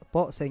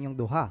po sa inyong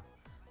duha.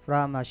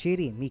 From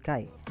Shiri,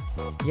 Mikay.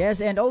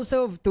 Yes, and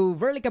also to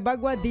Verly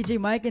Cabagua, DJ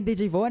Mike and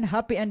DJ Von,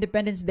 Happy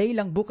Independence Day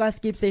lang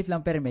bukas, keep safe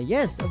lang perme.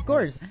 Yes, of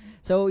course.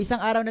 So isang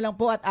araw na lang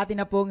po at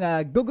atin na pong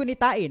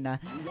gugunitain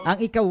ang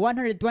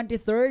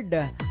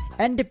ika-123rd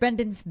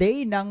Independence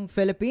Day ng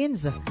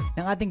Philippines,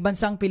 ng ating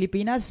bansang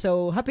Pilipinas.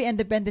 So, Happy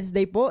Independence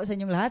Day po sa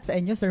inyong lahat, sa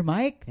inyo, Sir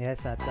Mike.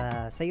 Yes, at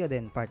sa iyo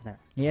din, partner.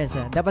 Yes,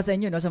 dapat sa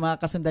inyo, no, sa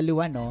mga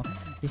kasundaluan, no,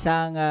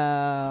 isang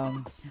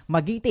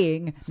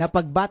magiting na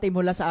pagbati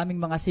mula sa aming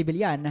mga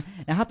sibilyan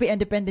na Happy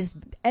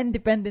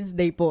Independence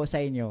Day po sa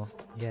inyo.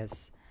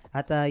 Yes.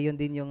 At yun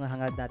din yung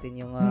hangad natin,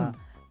 yung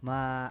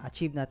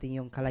ma-achieve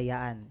natin yung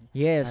kalayaan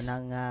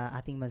ng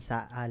ating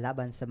bansa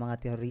laban sa mga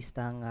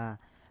teroristang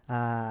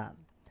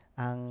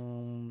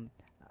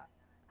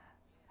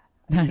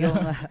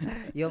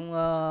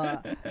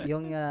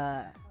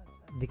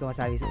di ko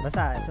masabi,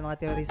 basta sa mga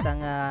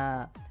teroristang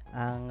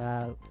ang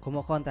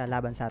kumukontra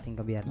laban sa ating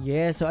gobyerno.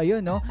 Yes, so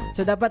ayun, no.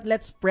 So dapat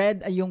let's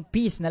spread yung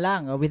peace na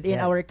lang within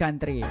our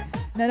country.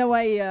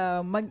 Nanaway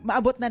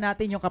maabot na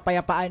natin yung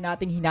kapayapaan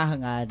nating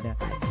hinahangad.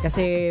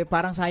 Kasi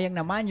parang sayang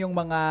naman yung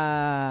mga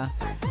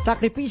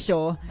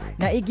sakripisyo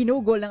na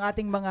iginugol ng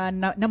ating mga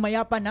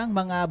namayapa ng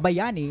mga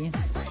bayani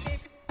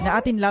na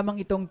atin lamang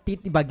itong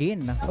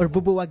titibagin or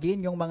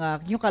bubuwagin yung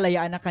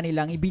kalayaan na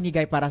kanilang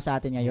ibinigay para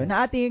sa atin ngayon,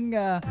 na ating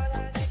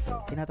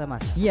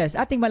tinatamasa. Yes,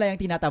 ating malayang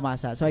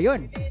tinatamasa. So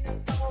ayun.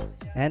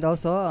 And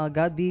also,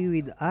 God be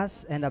with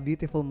us and a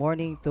beautiful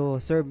morning to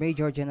Sir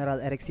Major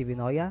General Eric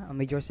Sivinoya,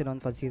 Major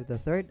Sinon Pansito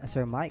III,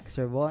 Sir Mike,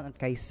 Sir Von, at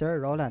kay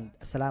Sir Roland.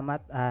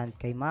 Salamat and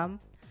kay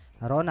Ma'am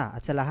Rona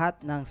at sa lahat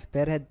ng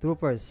Spearhead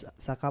Troopers,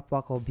 sa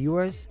kapwa ko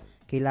viewers,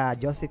 kila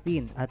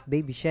Josephine at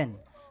Baby Shen,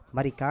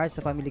 Maricar,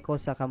 sa pamilya ko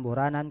sa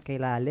Kamburanan,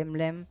 kaila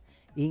Lemlem,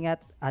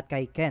 ingat, at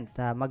kay Kent,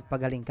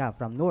 magpagaling ka,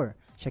 from Nur,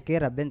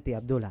 Shakira binti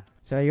Abdullah.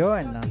 So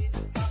yun.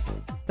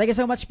 Thank you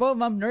so much po,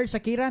 Ma'am Nur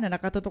Shakira, na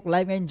nakatutok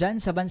live ngayon dyan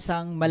sa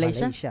bansang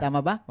Malaysia.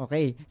 Tama ba?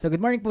 Okay. So good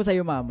morning po sa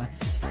iyo, Ma'am.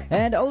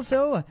 And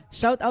also,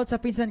 shout out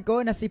sa pinsan ko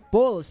na si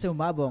Paul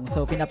Sumabong.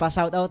 So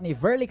pinapa-shout out ni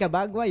Verly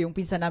Cabagua, yung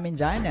pinsan namin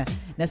dyan,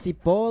 na si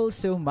Paul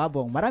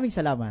Sumabong. Maraming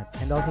salamat.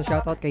 And also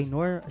shout out kay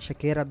Nur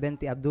Shakira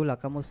binti Abdullah.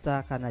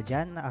 Kamusta ka na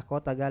dyan?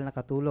 Ako tagal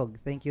nakatulog.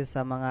 Thank you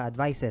sa mga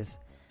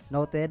advices.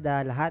 Noted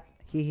lahat.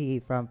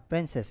 Hihi from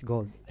Princess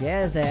Gold.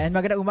 Yes, and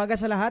magandang umaga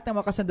sa lahat ng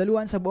mga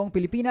kasandaluan sa buong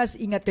Pilipinas.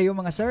 Ingat kayo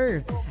mga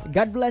sir.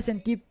 God bless and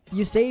keep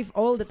you safe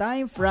all the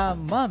time,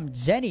 from Ma'am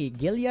Jenny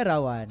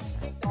Gilyarawan.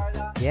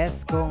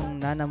 Yes,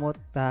 kung nanamot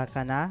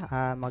ka na,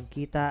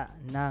 magkita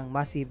ng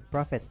Massive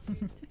Prophet.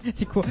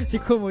 si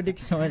Kumo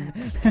Dixon.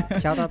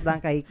 Shoutout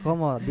lang kay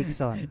Kumo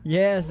Dixon.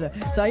 Yes.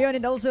 So ayun,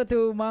 and also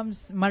to Ma'am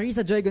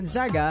Marisa Joy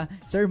Gonzaga,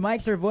 Sir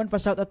Mike, Sir Von,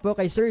 pa-shoutout po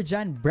kay Sir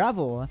John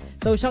Bravo.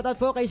 So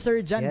shoutout po kay Sir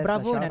John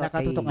Bravo na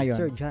nakatutok ngayon.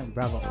 Sir John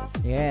Bravo.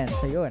 Yes,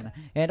 so yun.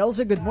 And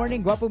also good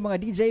morning, gwapong mga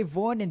DJ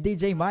Von and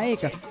DJ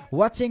Mike,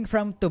 watching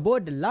from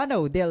Tubod,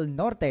 Lanao del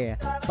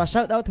Norte.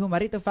 Pa-shoutout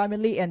Humarito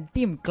family and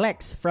Team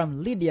Klex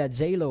from Lydia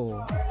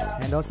J-Lo.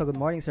 And also good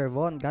morning, Sir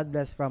Von. God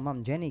bless from Ma'am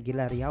Jenny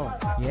Gilariao.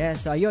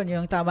 Yes, so ayun,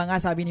 yung tama nga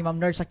sabi ni Ma'am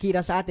Nurse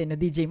Shakira sa atin, no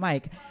DJ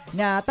Mike,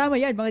 na tama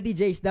yan mga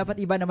DJs, dapat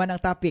iba naman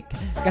ang topic.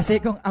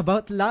 Kasi kung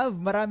about love,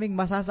 maraming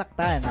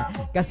masasaktan.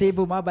 Kasi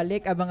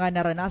bumabalik ang mga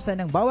naranasan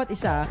ng bawat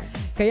isa,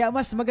 kaya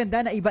mas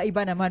maganda na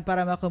iba-iba naman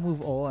para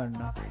maka-move on.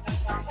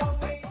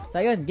 So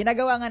ayun,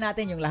 ginagawa nga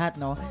natin yung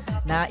lahat, no,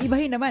 na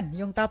ibahin naman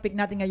yung topic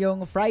natin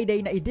ngayong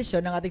Friday na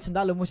edition ng ating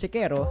Sundalo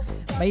Musikero.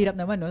 Mahirap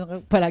naman,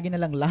 no, palagi na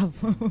lang love.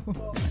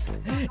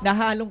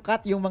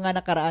 Nahalungkat yung mga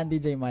nakaraan,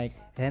 DJ Mike.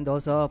 And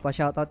also,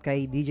 pa-shoutout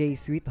kay DJ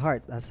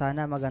Sweetheart.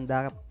 Sana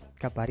maganda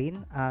ka pa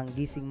rin ang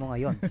gising mo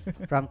ngayon.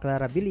 From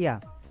Clara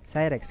Villa,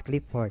 Cyrex,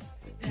 Clifford.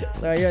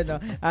 So ayun,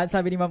 no, at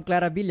sabi ni Ma'am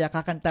Clara Villa,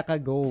 kakanta ka,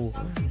 go.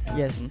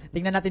 Yes,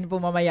 tingnan natin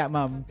po mamaya,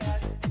 Ma'am.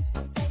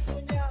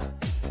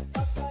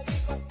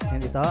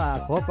 And ito,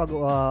 ako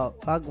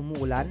pag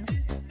umuulan,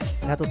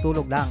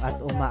 natutulog lang at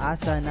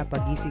umaasa na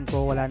pagising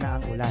ko wala na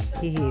ang ulan.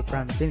 Hihi,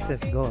 from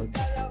Princess Gold.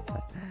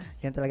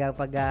 Yan talaga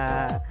pag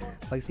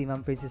si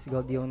Ma'am Princess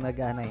Gold yung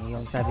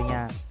yung sabi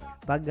niya,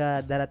 pag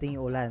darating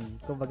yung ulan,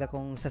 kumbaga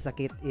kung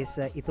sasakit is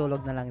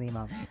itulog na lang ni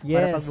Ma'am. Yes.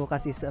 Para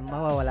pagbukas is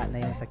mawawala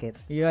na yung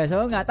sakit. Yes,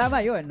 so nga,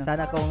 tama yun.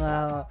 Sana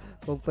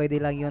kung pwede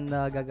lang yun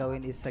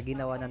gagawin is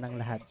ginawa na ng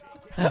lahat.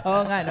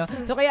 Oo nga, no?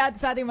 So kaya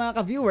sa ating mga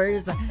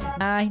ka-viewers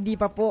na hindi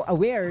pa po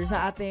aware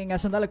sa ating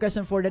Sundalo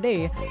Question for the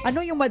day,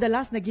 ano yung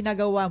madalas na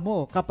ginagawa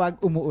mo kapag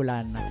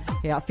umuulan?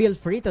 Kaya feel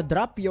free to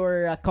drop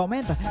your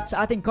comment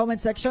sa ating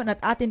comment section at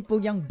atin po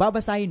yung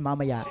babasahin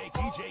mamaya.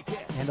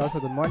 And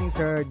also, good morning,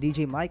 Sir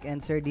DJ Mike and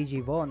Sir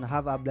DJ Von.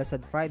 Have a blessed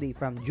Friday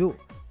from Ju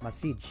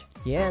Masij.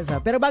 Yes,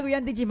 pero bago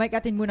yan, DJ Mike,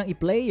 atin munang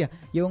i-play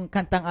yung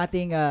kantang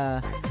ating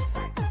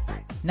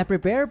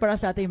na-prepare para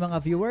sa ating mga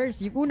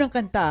viewers. Yung unang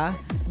kanta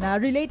na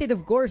related,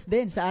 of course,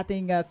 din sa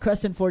ating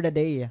question for the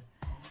day.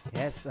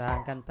 Yes,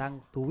 ang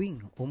kantang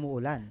Tuwing,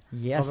 Umuulan.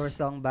 Yes. Cover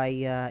song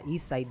by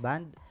East Side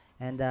Band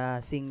and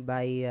sing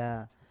by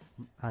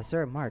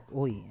Sir Mark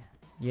Uy.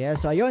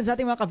 Yes, so ayun sa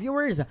ating mga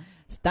ka-viewers,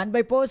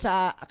 standby po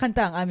sa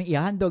kantang aming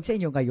ihahandog sa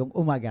inyo ngayong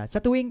umaga sa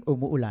tuwing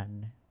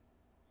umuulan.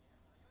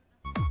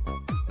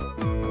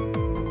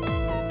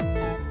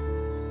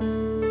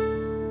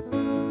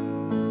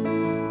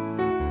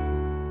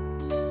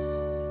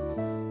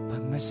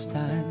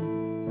 Pagmasdan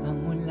ang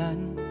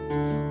ulan,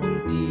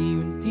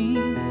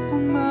 unti-unting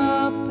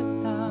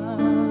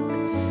pumapatak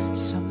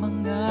sa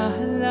mga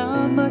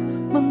halaman,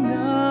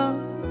 mga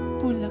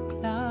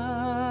bulaklak.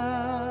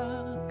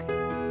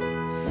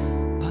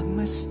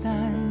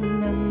 Pagmasdan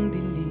ng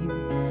dilim,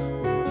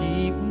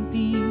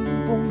 unti-unting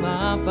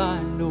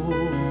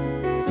bumabalot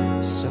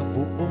sa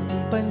buong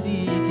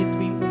paligid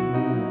tuwing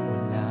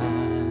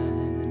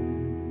umuulan.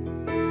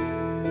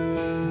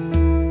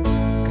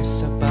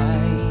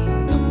 Kasabay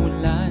ng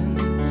ulan,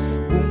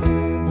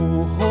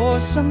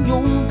 bumubuhos ang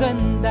iyong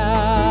ganda.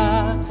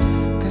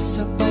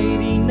 Kasabay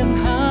rin ng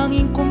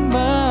hangin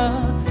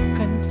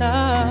kumakanta.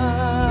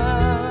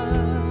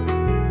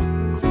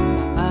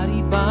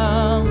 Maari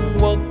bang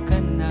wag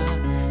ka na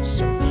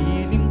sa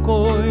piling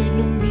ko'y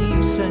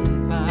lumisan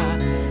pa,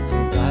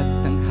 hanggat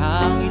ang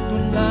hangin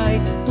tulay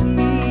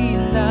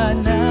tumila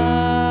na.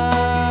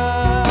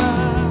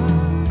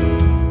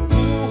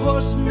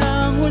 Buhos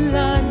ng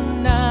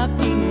ulan,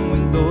 aking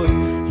mundo'y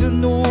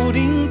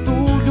lunuring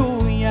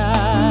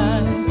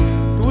tuluyan.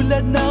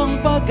 Tulad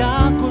ng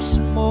pag-agos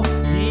mo,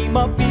 di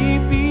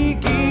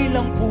mapipigil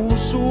ang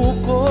puso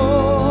ko.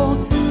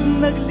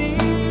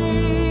 Nagliliyap,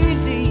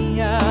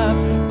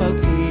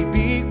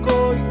 pag-ibig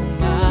ko'y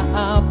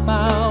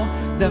umaapaw,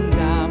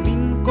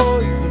 damdamin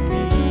ko'y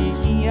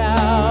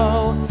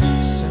humihiyaw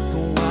sa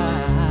tuwa.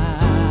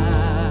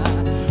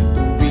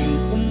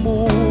 Tuwing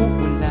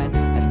umuulan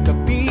at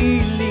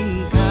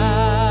kapiling ka,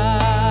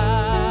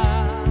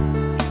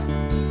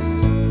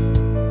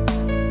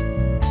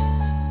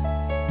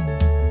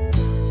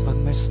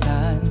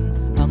 pagmasdan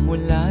ang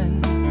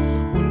ulan,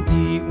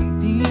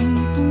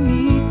 unti-unting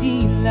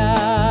tumitila.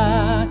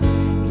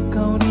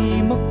 Ikaw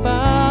rin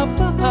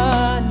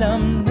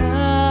magpapaalam na.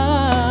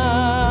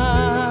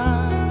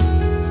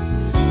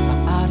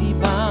 Maaari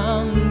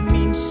bang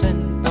minsan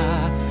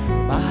pa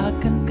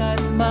mahagan ka't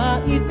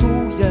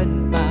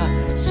maituyan pa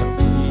sa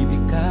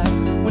ibig ka't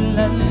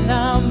ulan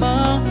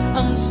lamang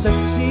ang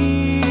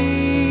saksi.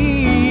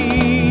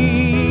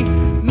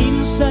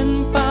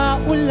 Minsan pa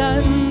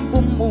ulan,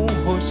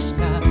 bumuhos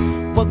ka,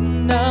 wag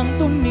nang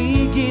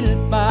tumigil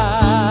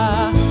pa.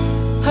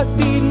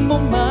 Hatid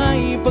mo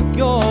may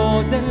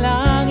bagyo,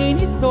 dalangin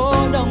ito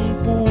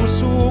ng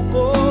puso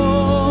ko.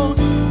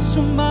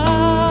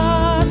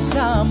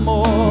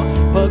 Sumasamo,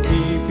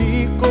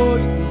 pag-ibig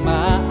ko'y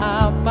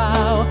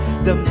umaapaw,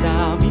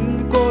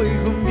 damdamin ko'y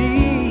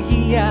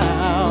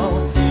humihiyaw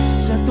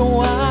sa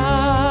tuwa.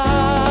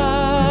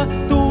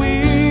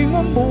 Tuwing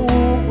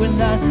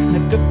umuulan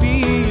at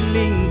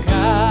kapiling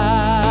ka,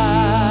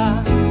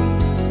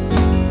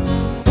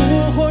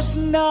 buhos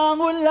ng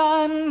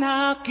ulan,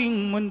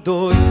 aking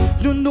mundo'y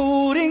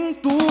lunuring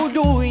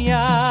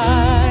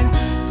tuluyan.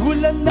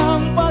 Tulad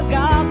ng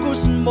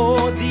pag-agos mo,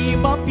 di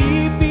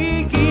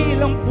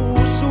mapipigil ang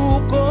puso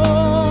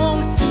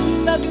kong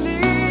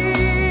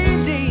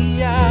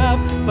nagliliyap.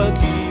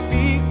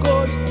 Pag-ibig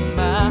ko'y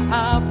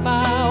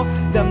umaapaw,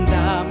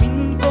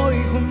 damdamin ko'y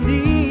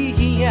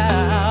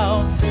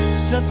humihiyaw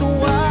sa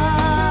tuwa.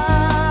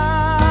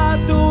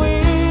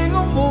 Tuwing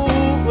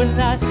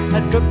umuulan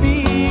at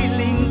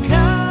kapiling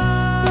ka,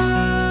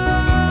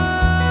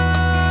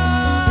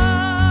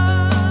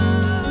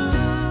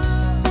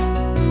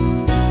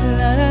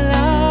 la la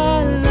la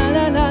la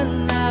la la la.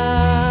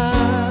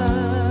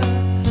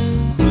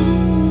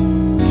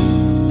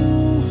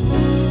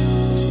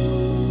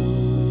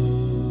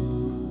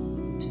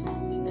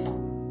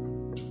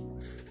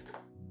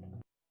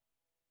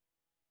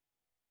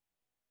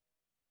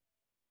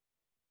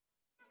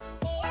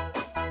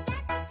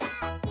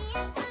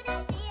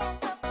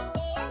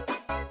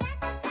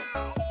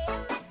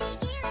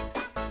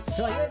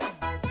 So ayun.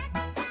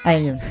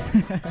 Ayun.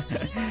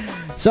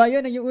 So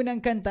ayun ang yung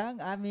unang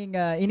kantang aming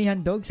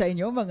inihandog sa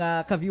inyo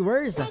mga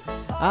ka-viewers.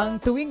 Ang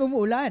Tuwing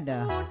Umuulan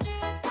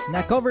na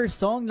cover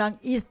song ng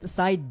East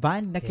Side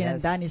Band na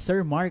kinanta ni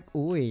Sir Mark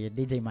Uy,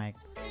 DJ Mike.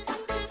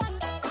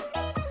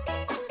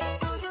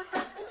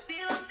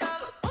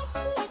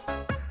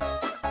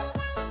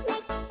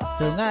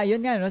 So nga, yun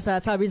nga, no,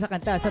 sabi sa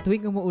kanta, sa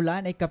tuwing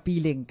umuulan ay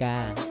kapiling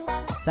ka.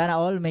 Sana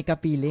all may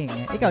kapiling.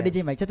 Ikaw, Yes.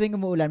 DJ Mike, sa tuwing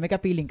umuulan, may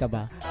kapiling ka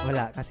ba?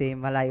 Wala, kasi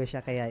malayo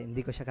siya kaya hindi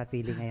ko siya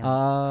kapiling ngayon.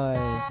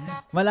 Ay,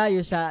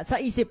 malayo siya. Sa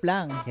isip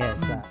lang. Yes.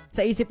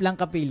 Sa isip lang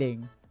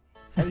kapiling.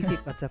 Sa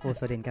isip at sa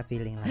puso din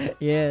kapiling lang.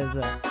 Yes.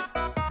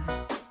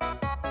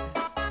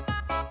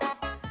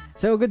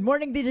 So, good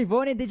morning DJ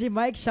Von and DJ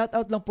Mike. Shout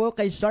out lang po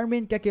kay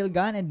Charmin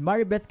Kakilgan and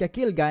Maribeth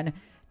Kakilgan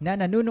na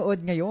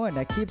nanunood ngayon.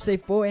 Keep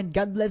safe po and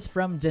God bless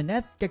from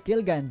Jeanette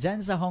Kakilgan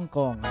dyan sa Hong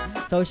Kong.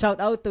 So, shout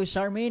out to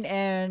Charmaine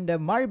and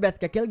Maribeth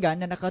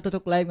Kakilgan na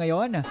nakatutok live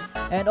ngayon.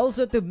 And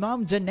also to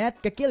Ma'am Jeanette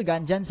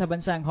Kakilgan dyan sa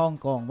bansang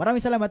Hong Kong. Maraming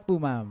salamat po,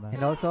 Ma'am.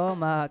 And also,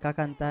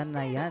 makakanta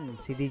na yan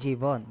si DJ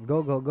Von. Go,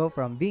 go, go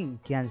from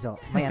Bing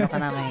Kianzo. May ano ka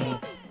na,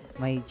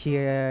 may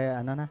cheer,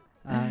 ano na,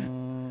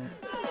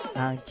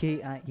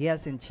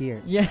 yes and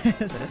cheers. Yes.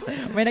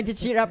 May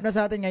nag-cheer up na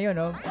sa atin ngayon,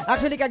 no?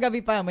 Actually,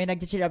 kagabi pa, may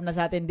nag-cheer up na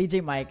sa atin,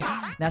 DJ Mike.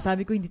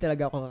 Nasabi ko, hindi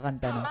talaga ako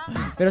kakanta, no?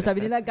 Pero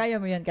sabi nila, kaya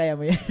mo yan, kaya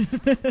mo yan.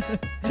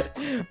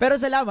 Pero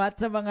salamat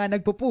sa mga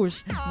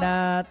nagpo-push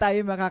na tayo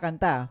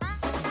makakanta.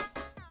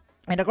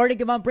 And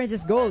according to Ma'am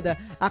Princess Gold,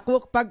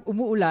 ako pag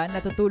umuulan,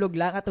 natutulog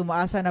lang at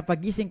umaasa na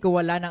pagising ko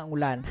wala ng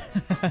ulan.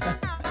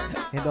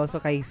 And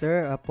also kay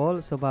Sir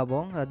Paul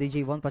Subabong,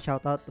 DJ Von,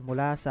 pa-shoutout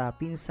mula sa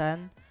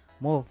pinsan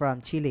mo from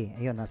Chile.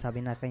 Ayun,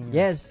 nasabi na kayo.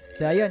 Yes.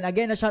 So, ayun.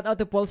 Again, a shout out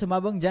to Paul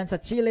Sumabong dyan sa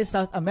Chile,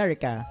 South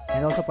America.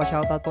 And also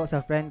pa-shoutout po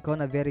sa friend ko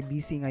na very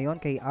busy ngayon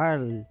kay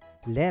Arl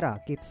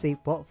Lera. Keep safe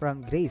po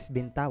from Grace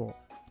Bintao.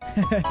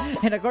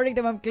 And according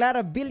to Ma'am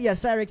Clara Villa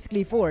Sarex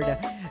Clifford,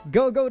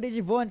 go, go,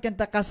 Digivon,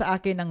 kanta ka sa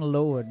akin ng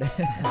load.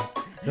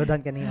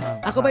 Loadan ka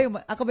niya. Ako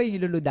ba yung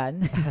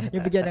niluludan?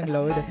 Yung bigyan ng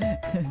load.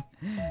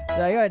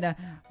 So, ayun.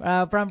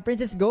 From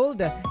Princess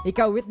Gold,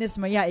 ikaw witness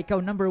Maya,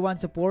 ikaw number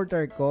 1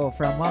 supporter ko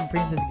from Ma'am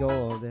Princess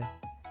Gold.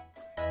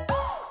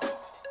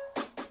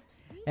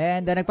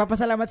 And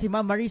nagpapasalamat si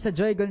Ma'am Marisa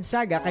Joy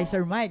Gonzaga kay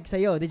Sir Mike,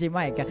 sa'yo, DJ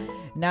Mike,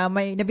 na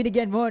may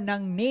nabinigyan mo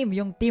ng name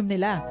yung team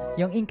nila,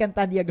 yung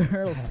Encantadia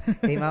Girls.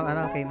 Kay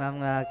Ma'am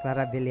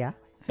Clara Villa.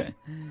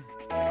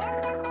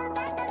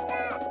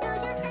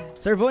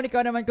 Sir Von,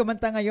 ikaw naman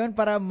kumanta ngayon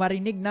para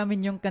marinig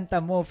namin yung kanta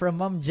mo from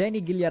Ma'am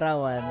Jenny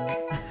Gilyarawan.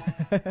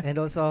 And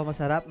also,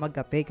 masarap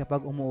magkape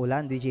kapag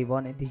umuulan, DJ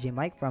Von and DJ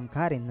Mike from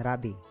Karen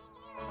Rabi.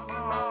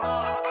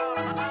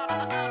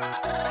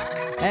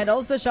 And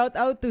also, shout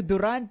out to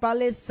Duran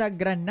Pales sa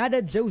Granada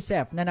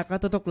Joseph na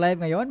nakatutok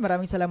live ngayon.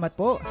 Maraming salamat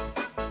po.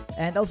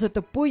 And also to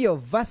Puyo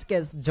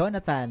Vasquez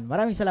Jonathan.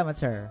 Maraming salamat,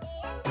 sir.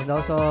 And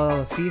also,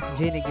 Sis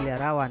Jenny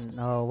Gilyarawan,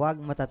 wag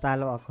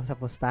matatalo ako sa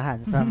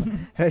pustahan from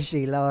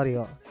Hershey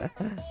Laurio.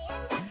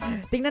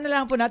 Tingnan na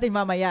lang po natin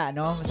mamaya,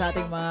 no, sa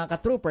ating mga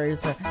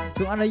ka-troopers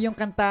kung ano yung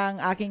kantang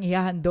aking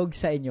ihahandog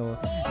sa inyo.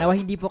 Nawa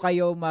hindi po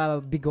kayo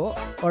mabigo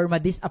or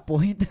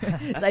ma-disappoint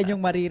sa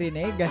inyong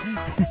maririnig.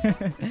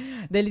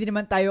 Dahil hindi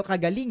naman tayo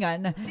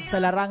kagalingan sa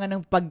larangan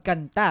ng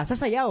pagkanta.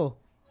 Sasayaw.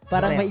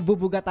 Parang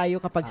maibubuga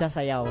tayo kapag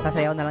sasayaw.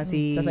 Sasayaw na lang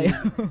si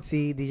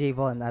DJ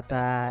Von at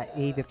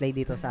i-play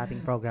dito sa ating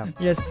program.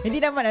 Yes.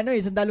 Hindi naman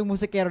Sundalong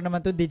Musikero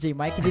naman to DJ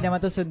Mike. Hindi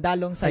naman to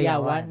Sundalong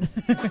Sayawan.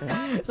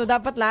 So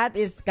dapat lahat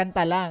is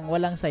kanta lang,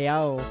 walang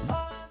sayaw.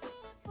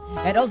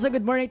 And also,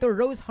 good morning to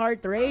Rose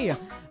Heart Ray.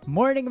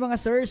 Morning mga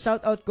sir,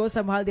 shout out ko sa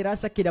mahal dira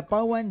sa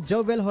Kidapawan,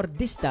 Jovel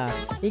Hordista.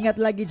 Ingat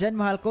lagi dyan,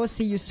 mahal ko.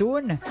 See you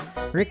soon.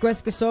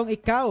 Request ko song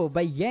Ikaw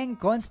by Yeng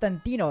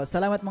Constantino.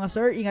 Salamat mga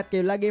sir, ingat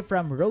kayo lagi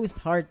from Rose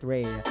Heart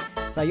Ray.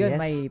 So yun,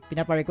 yes. May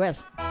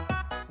pinapa-request.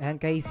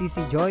 And kay Sisi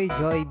Joy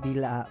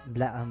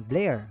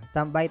Blair.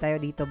 Tambay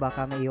tayo dito,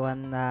 baka may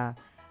iwan na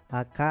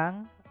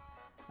kang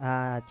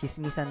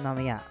chismisan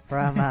mamaya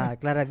from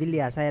Clara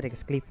Villa,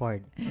 Cyrex Clifford.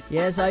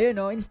 Yes, ayun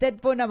no.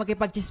 Instead po na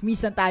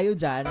makipagchismisan tayo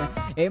dyan,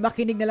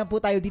 makinig na lang po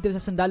tayo dito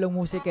sa Sundalong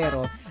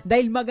Musikero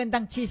dahil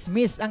magandang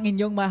chismis ang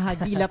inyong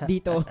mahagilap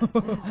dito.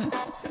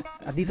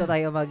 Dito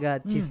tayo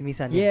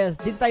mag-chismisan. Yes,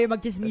 dito tayo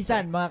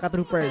mag-chismisan mga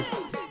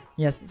ka-troopers.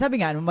 Yes, sabi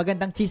nga,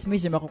 magandang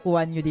chismis yung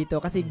makukuha nyo dito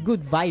kasi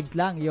good vibes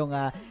lang yung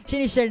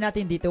sinishare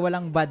natin dito,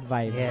 walang bad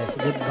vibes. Yes,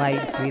 good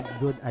vibes with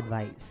good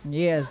advice.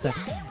 Yes.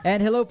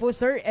 And hello po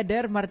Sir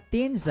Eder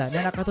Martins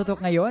na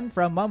nakatutok ngayon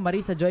from Ma'am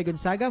Marisa Joy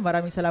Gonzaga.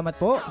 Maraming salamat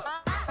po.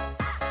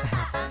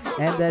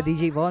 And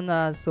DJ Von,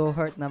 so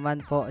hurt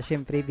naman po.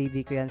 Siyempre,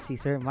 baby ko yan si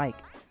Sir Mike.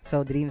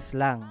 So, dreams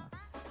lang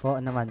po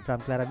naman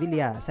from Clara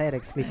Villa,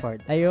 Cyrex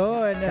Clifford.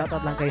 Ayun.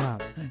 Shoutout lang kay ma'am.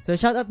 So,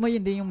 shoutout mo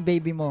yun din yung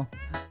baby mo.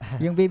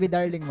 Yung baby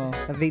darling mo.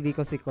 Baby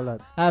ko si Kulot.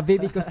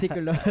 Baby ko si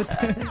Kulot.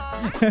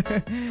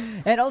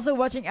 And also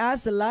watching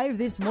us live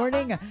this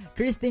morning,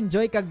 Christine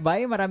Joy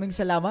Cagbay. Maraming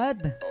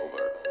salamat.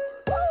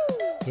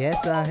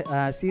 Yes,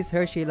 Sis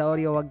Hershey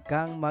Laurio, wag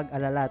kang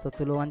mag-alala.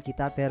 Tutulungan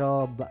kita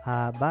pero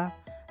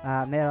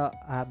meron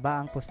ba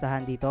ang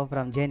pustahan dito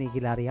from Jenny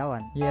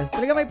Gilariawan? Yes,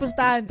 talaga may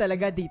pustahan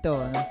talaga dito.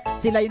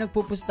 Sila yung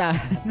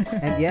nagpupustahan.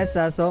 And yes,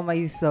 so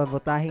may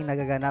butahing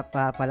nagaganap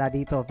pala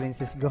dito,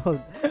 Princess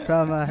Gold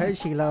from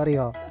Hershey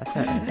Laurio.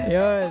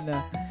 Yun.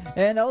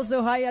 And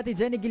also, hi Ate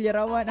Jenny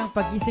Gilarawan, ang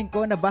pagising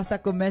ko, nabasa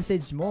ko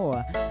message mo.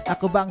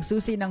 Ako ba ang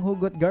susi ng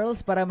Hugot Girls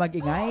para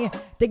mag-ingay?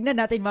 Tignan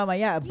natin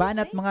mamaya,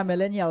 banat mga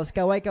millennials,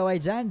 kaway-kaway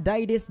dyan,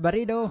 Didis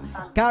Barido,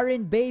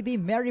 Karen Baby,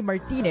 Mary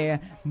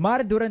Martine,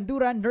 Mar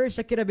Duran-Duran,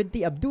 Nurse Shakira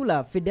Binti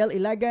Abdullah, Fidel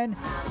Ilagan,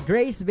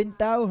 Grace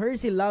Bintao,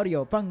 Hercy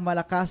Laurio, pang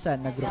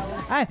malakasan na group.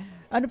 Ay,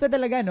 ano pa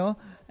talaga, no?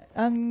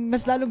 Ang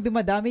mas lalong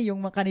dumadami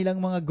yung kanilang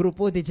mga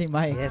grupo, DJ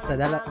Mike. Yes,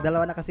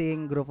 dalawa na kasi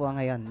yung grupo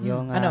ngayon.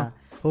 Yung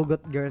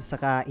Hugot Girls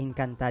saka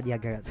Encantadia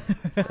Girls.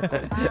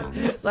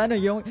 So ano,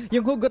 yung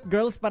Hugot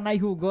Girls, panay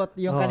hugot,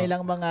 yung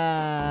kanilang mga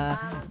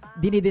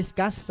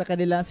dinidiscuss sa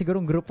kanilang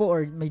sigurong grupo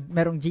or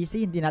merong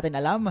GC, hindi natin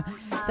alam.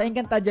 Sa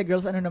Encantadia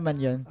Girls, ano naman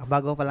yun?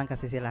 Bago pa lang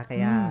kasi sila,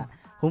 kaya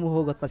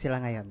humuhugot pa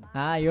sila ngayon.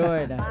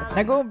 Yun.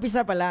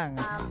 Nag-uumpisa pa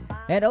lang.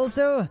 And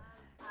also,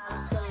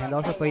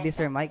 pwede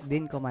Sir Mike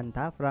din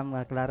kumanta from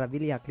Clara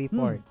Villa,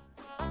 Clifford.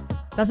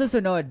 sa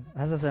susunod.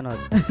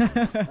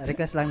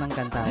 Request lang ng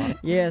kanta.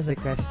 Yes.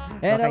 Request.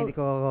 And Baka hindi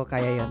ko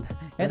kaya yun.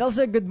 And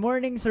also, good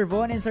morning, Sir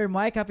Von and Sir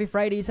Mike. Happy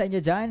Friday sa inyo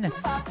dyan.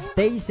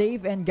 Stay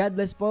safe and God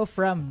bless po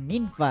from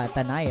Ninfa,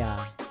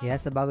 Tanaya.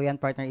 Yes, bago yan,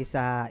 partner,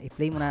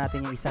 i-play muna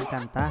natin yung isang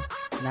kanta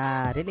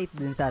na relate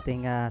din sa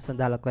ating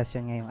Sundalo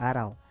Question ngayong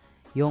araw.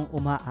 Yung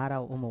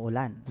umaaraw,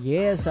 umuulan.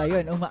 Yes,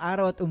 ayun,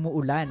 umaaraw at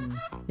umuulan.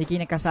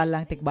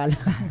 Ikinakasalang tikbalang.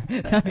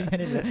 Sabi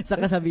nga nila, sa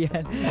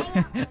kasabihan.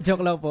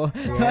 Joke lang po.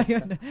 Yes. So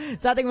ayun,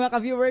 sa ating mga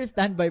ka-viewers,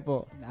 standby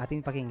po.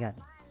 Ating pakinggan.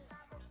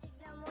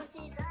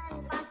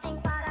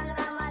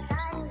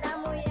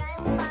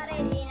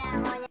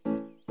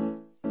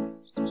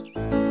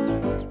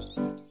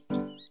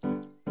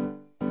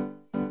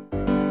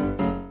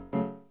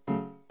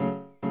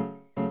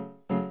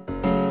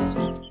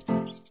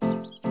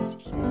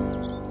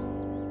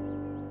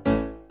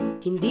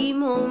 Hindi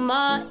mo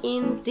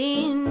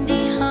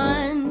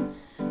maintindihan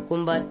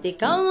kung ba't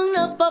ikaw ang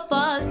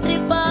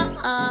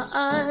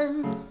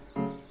napapagtripaan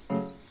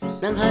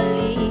ng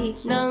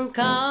halik ng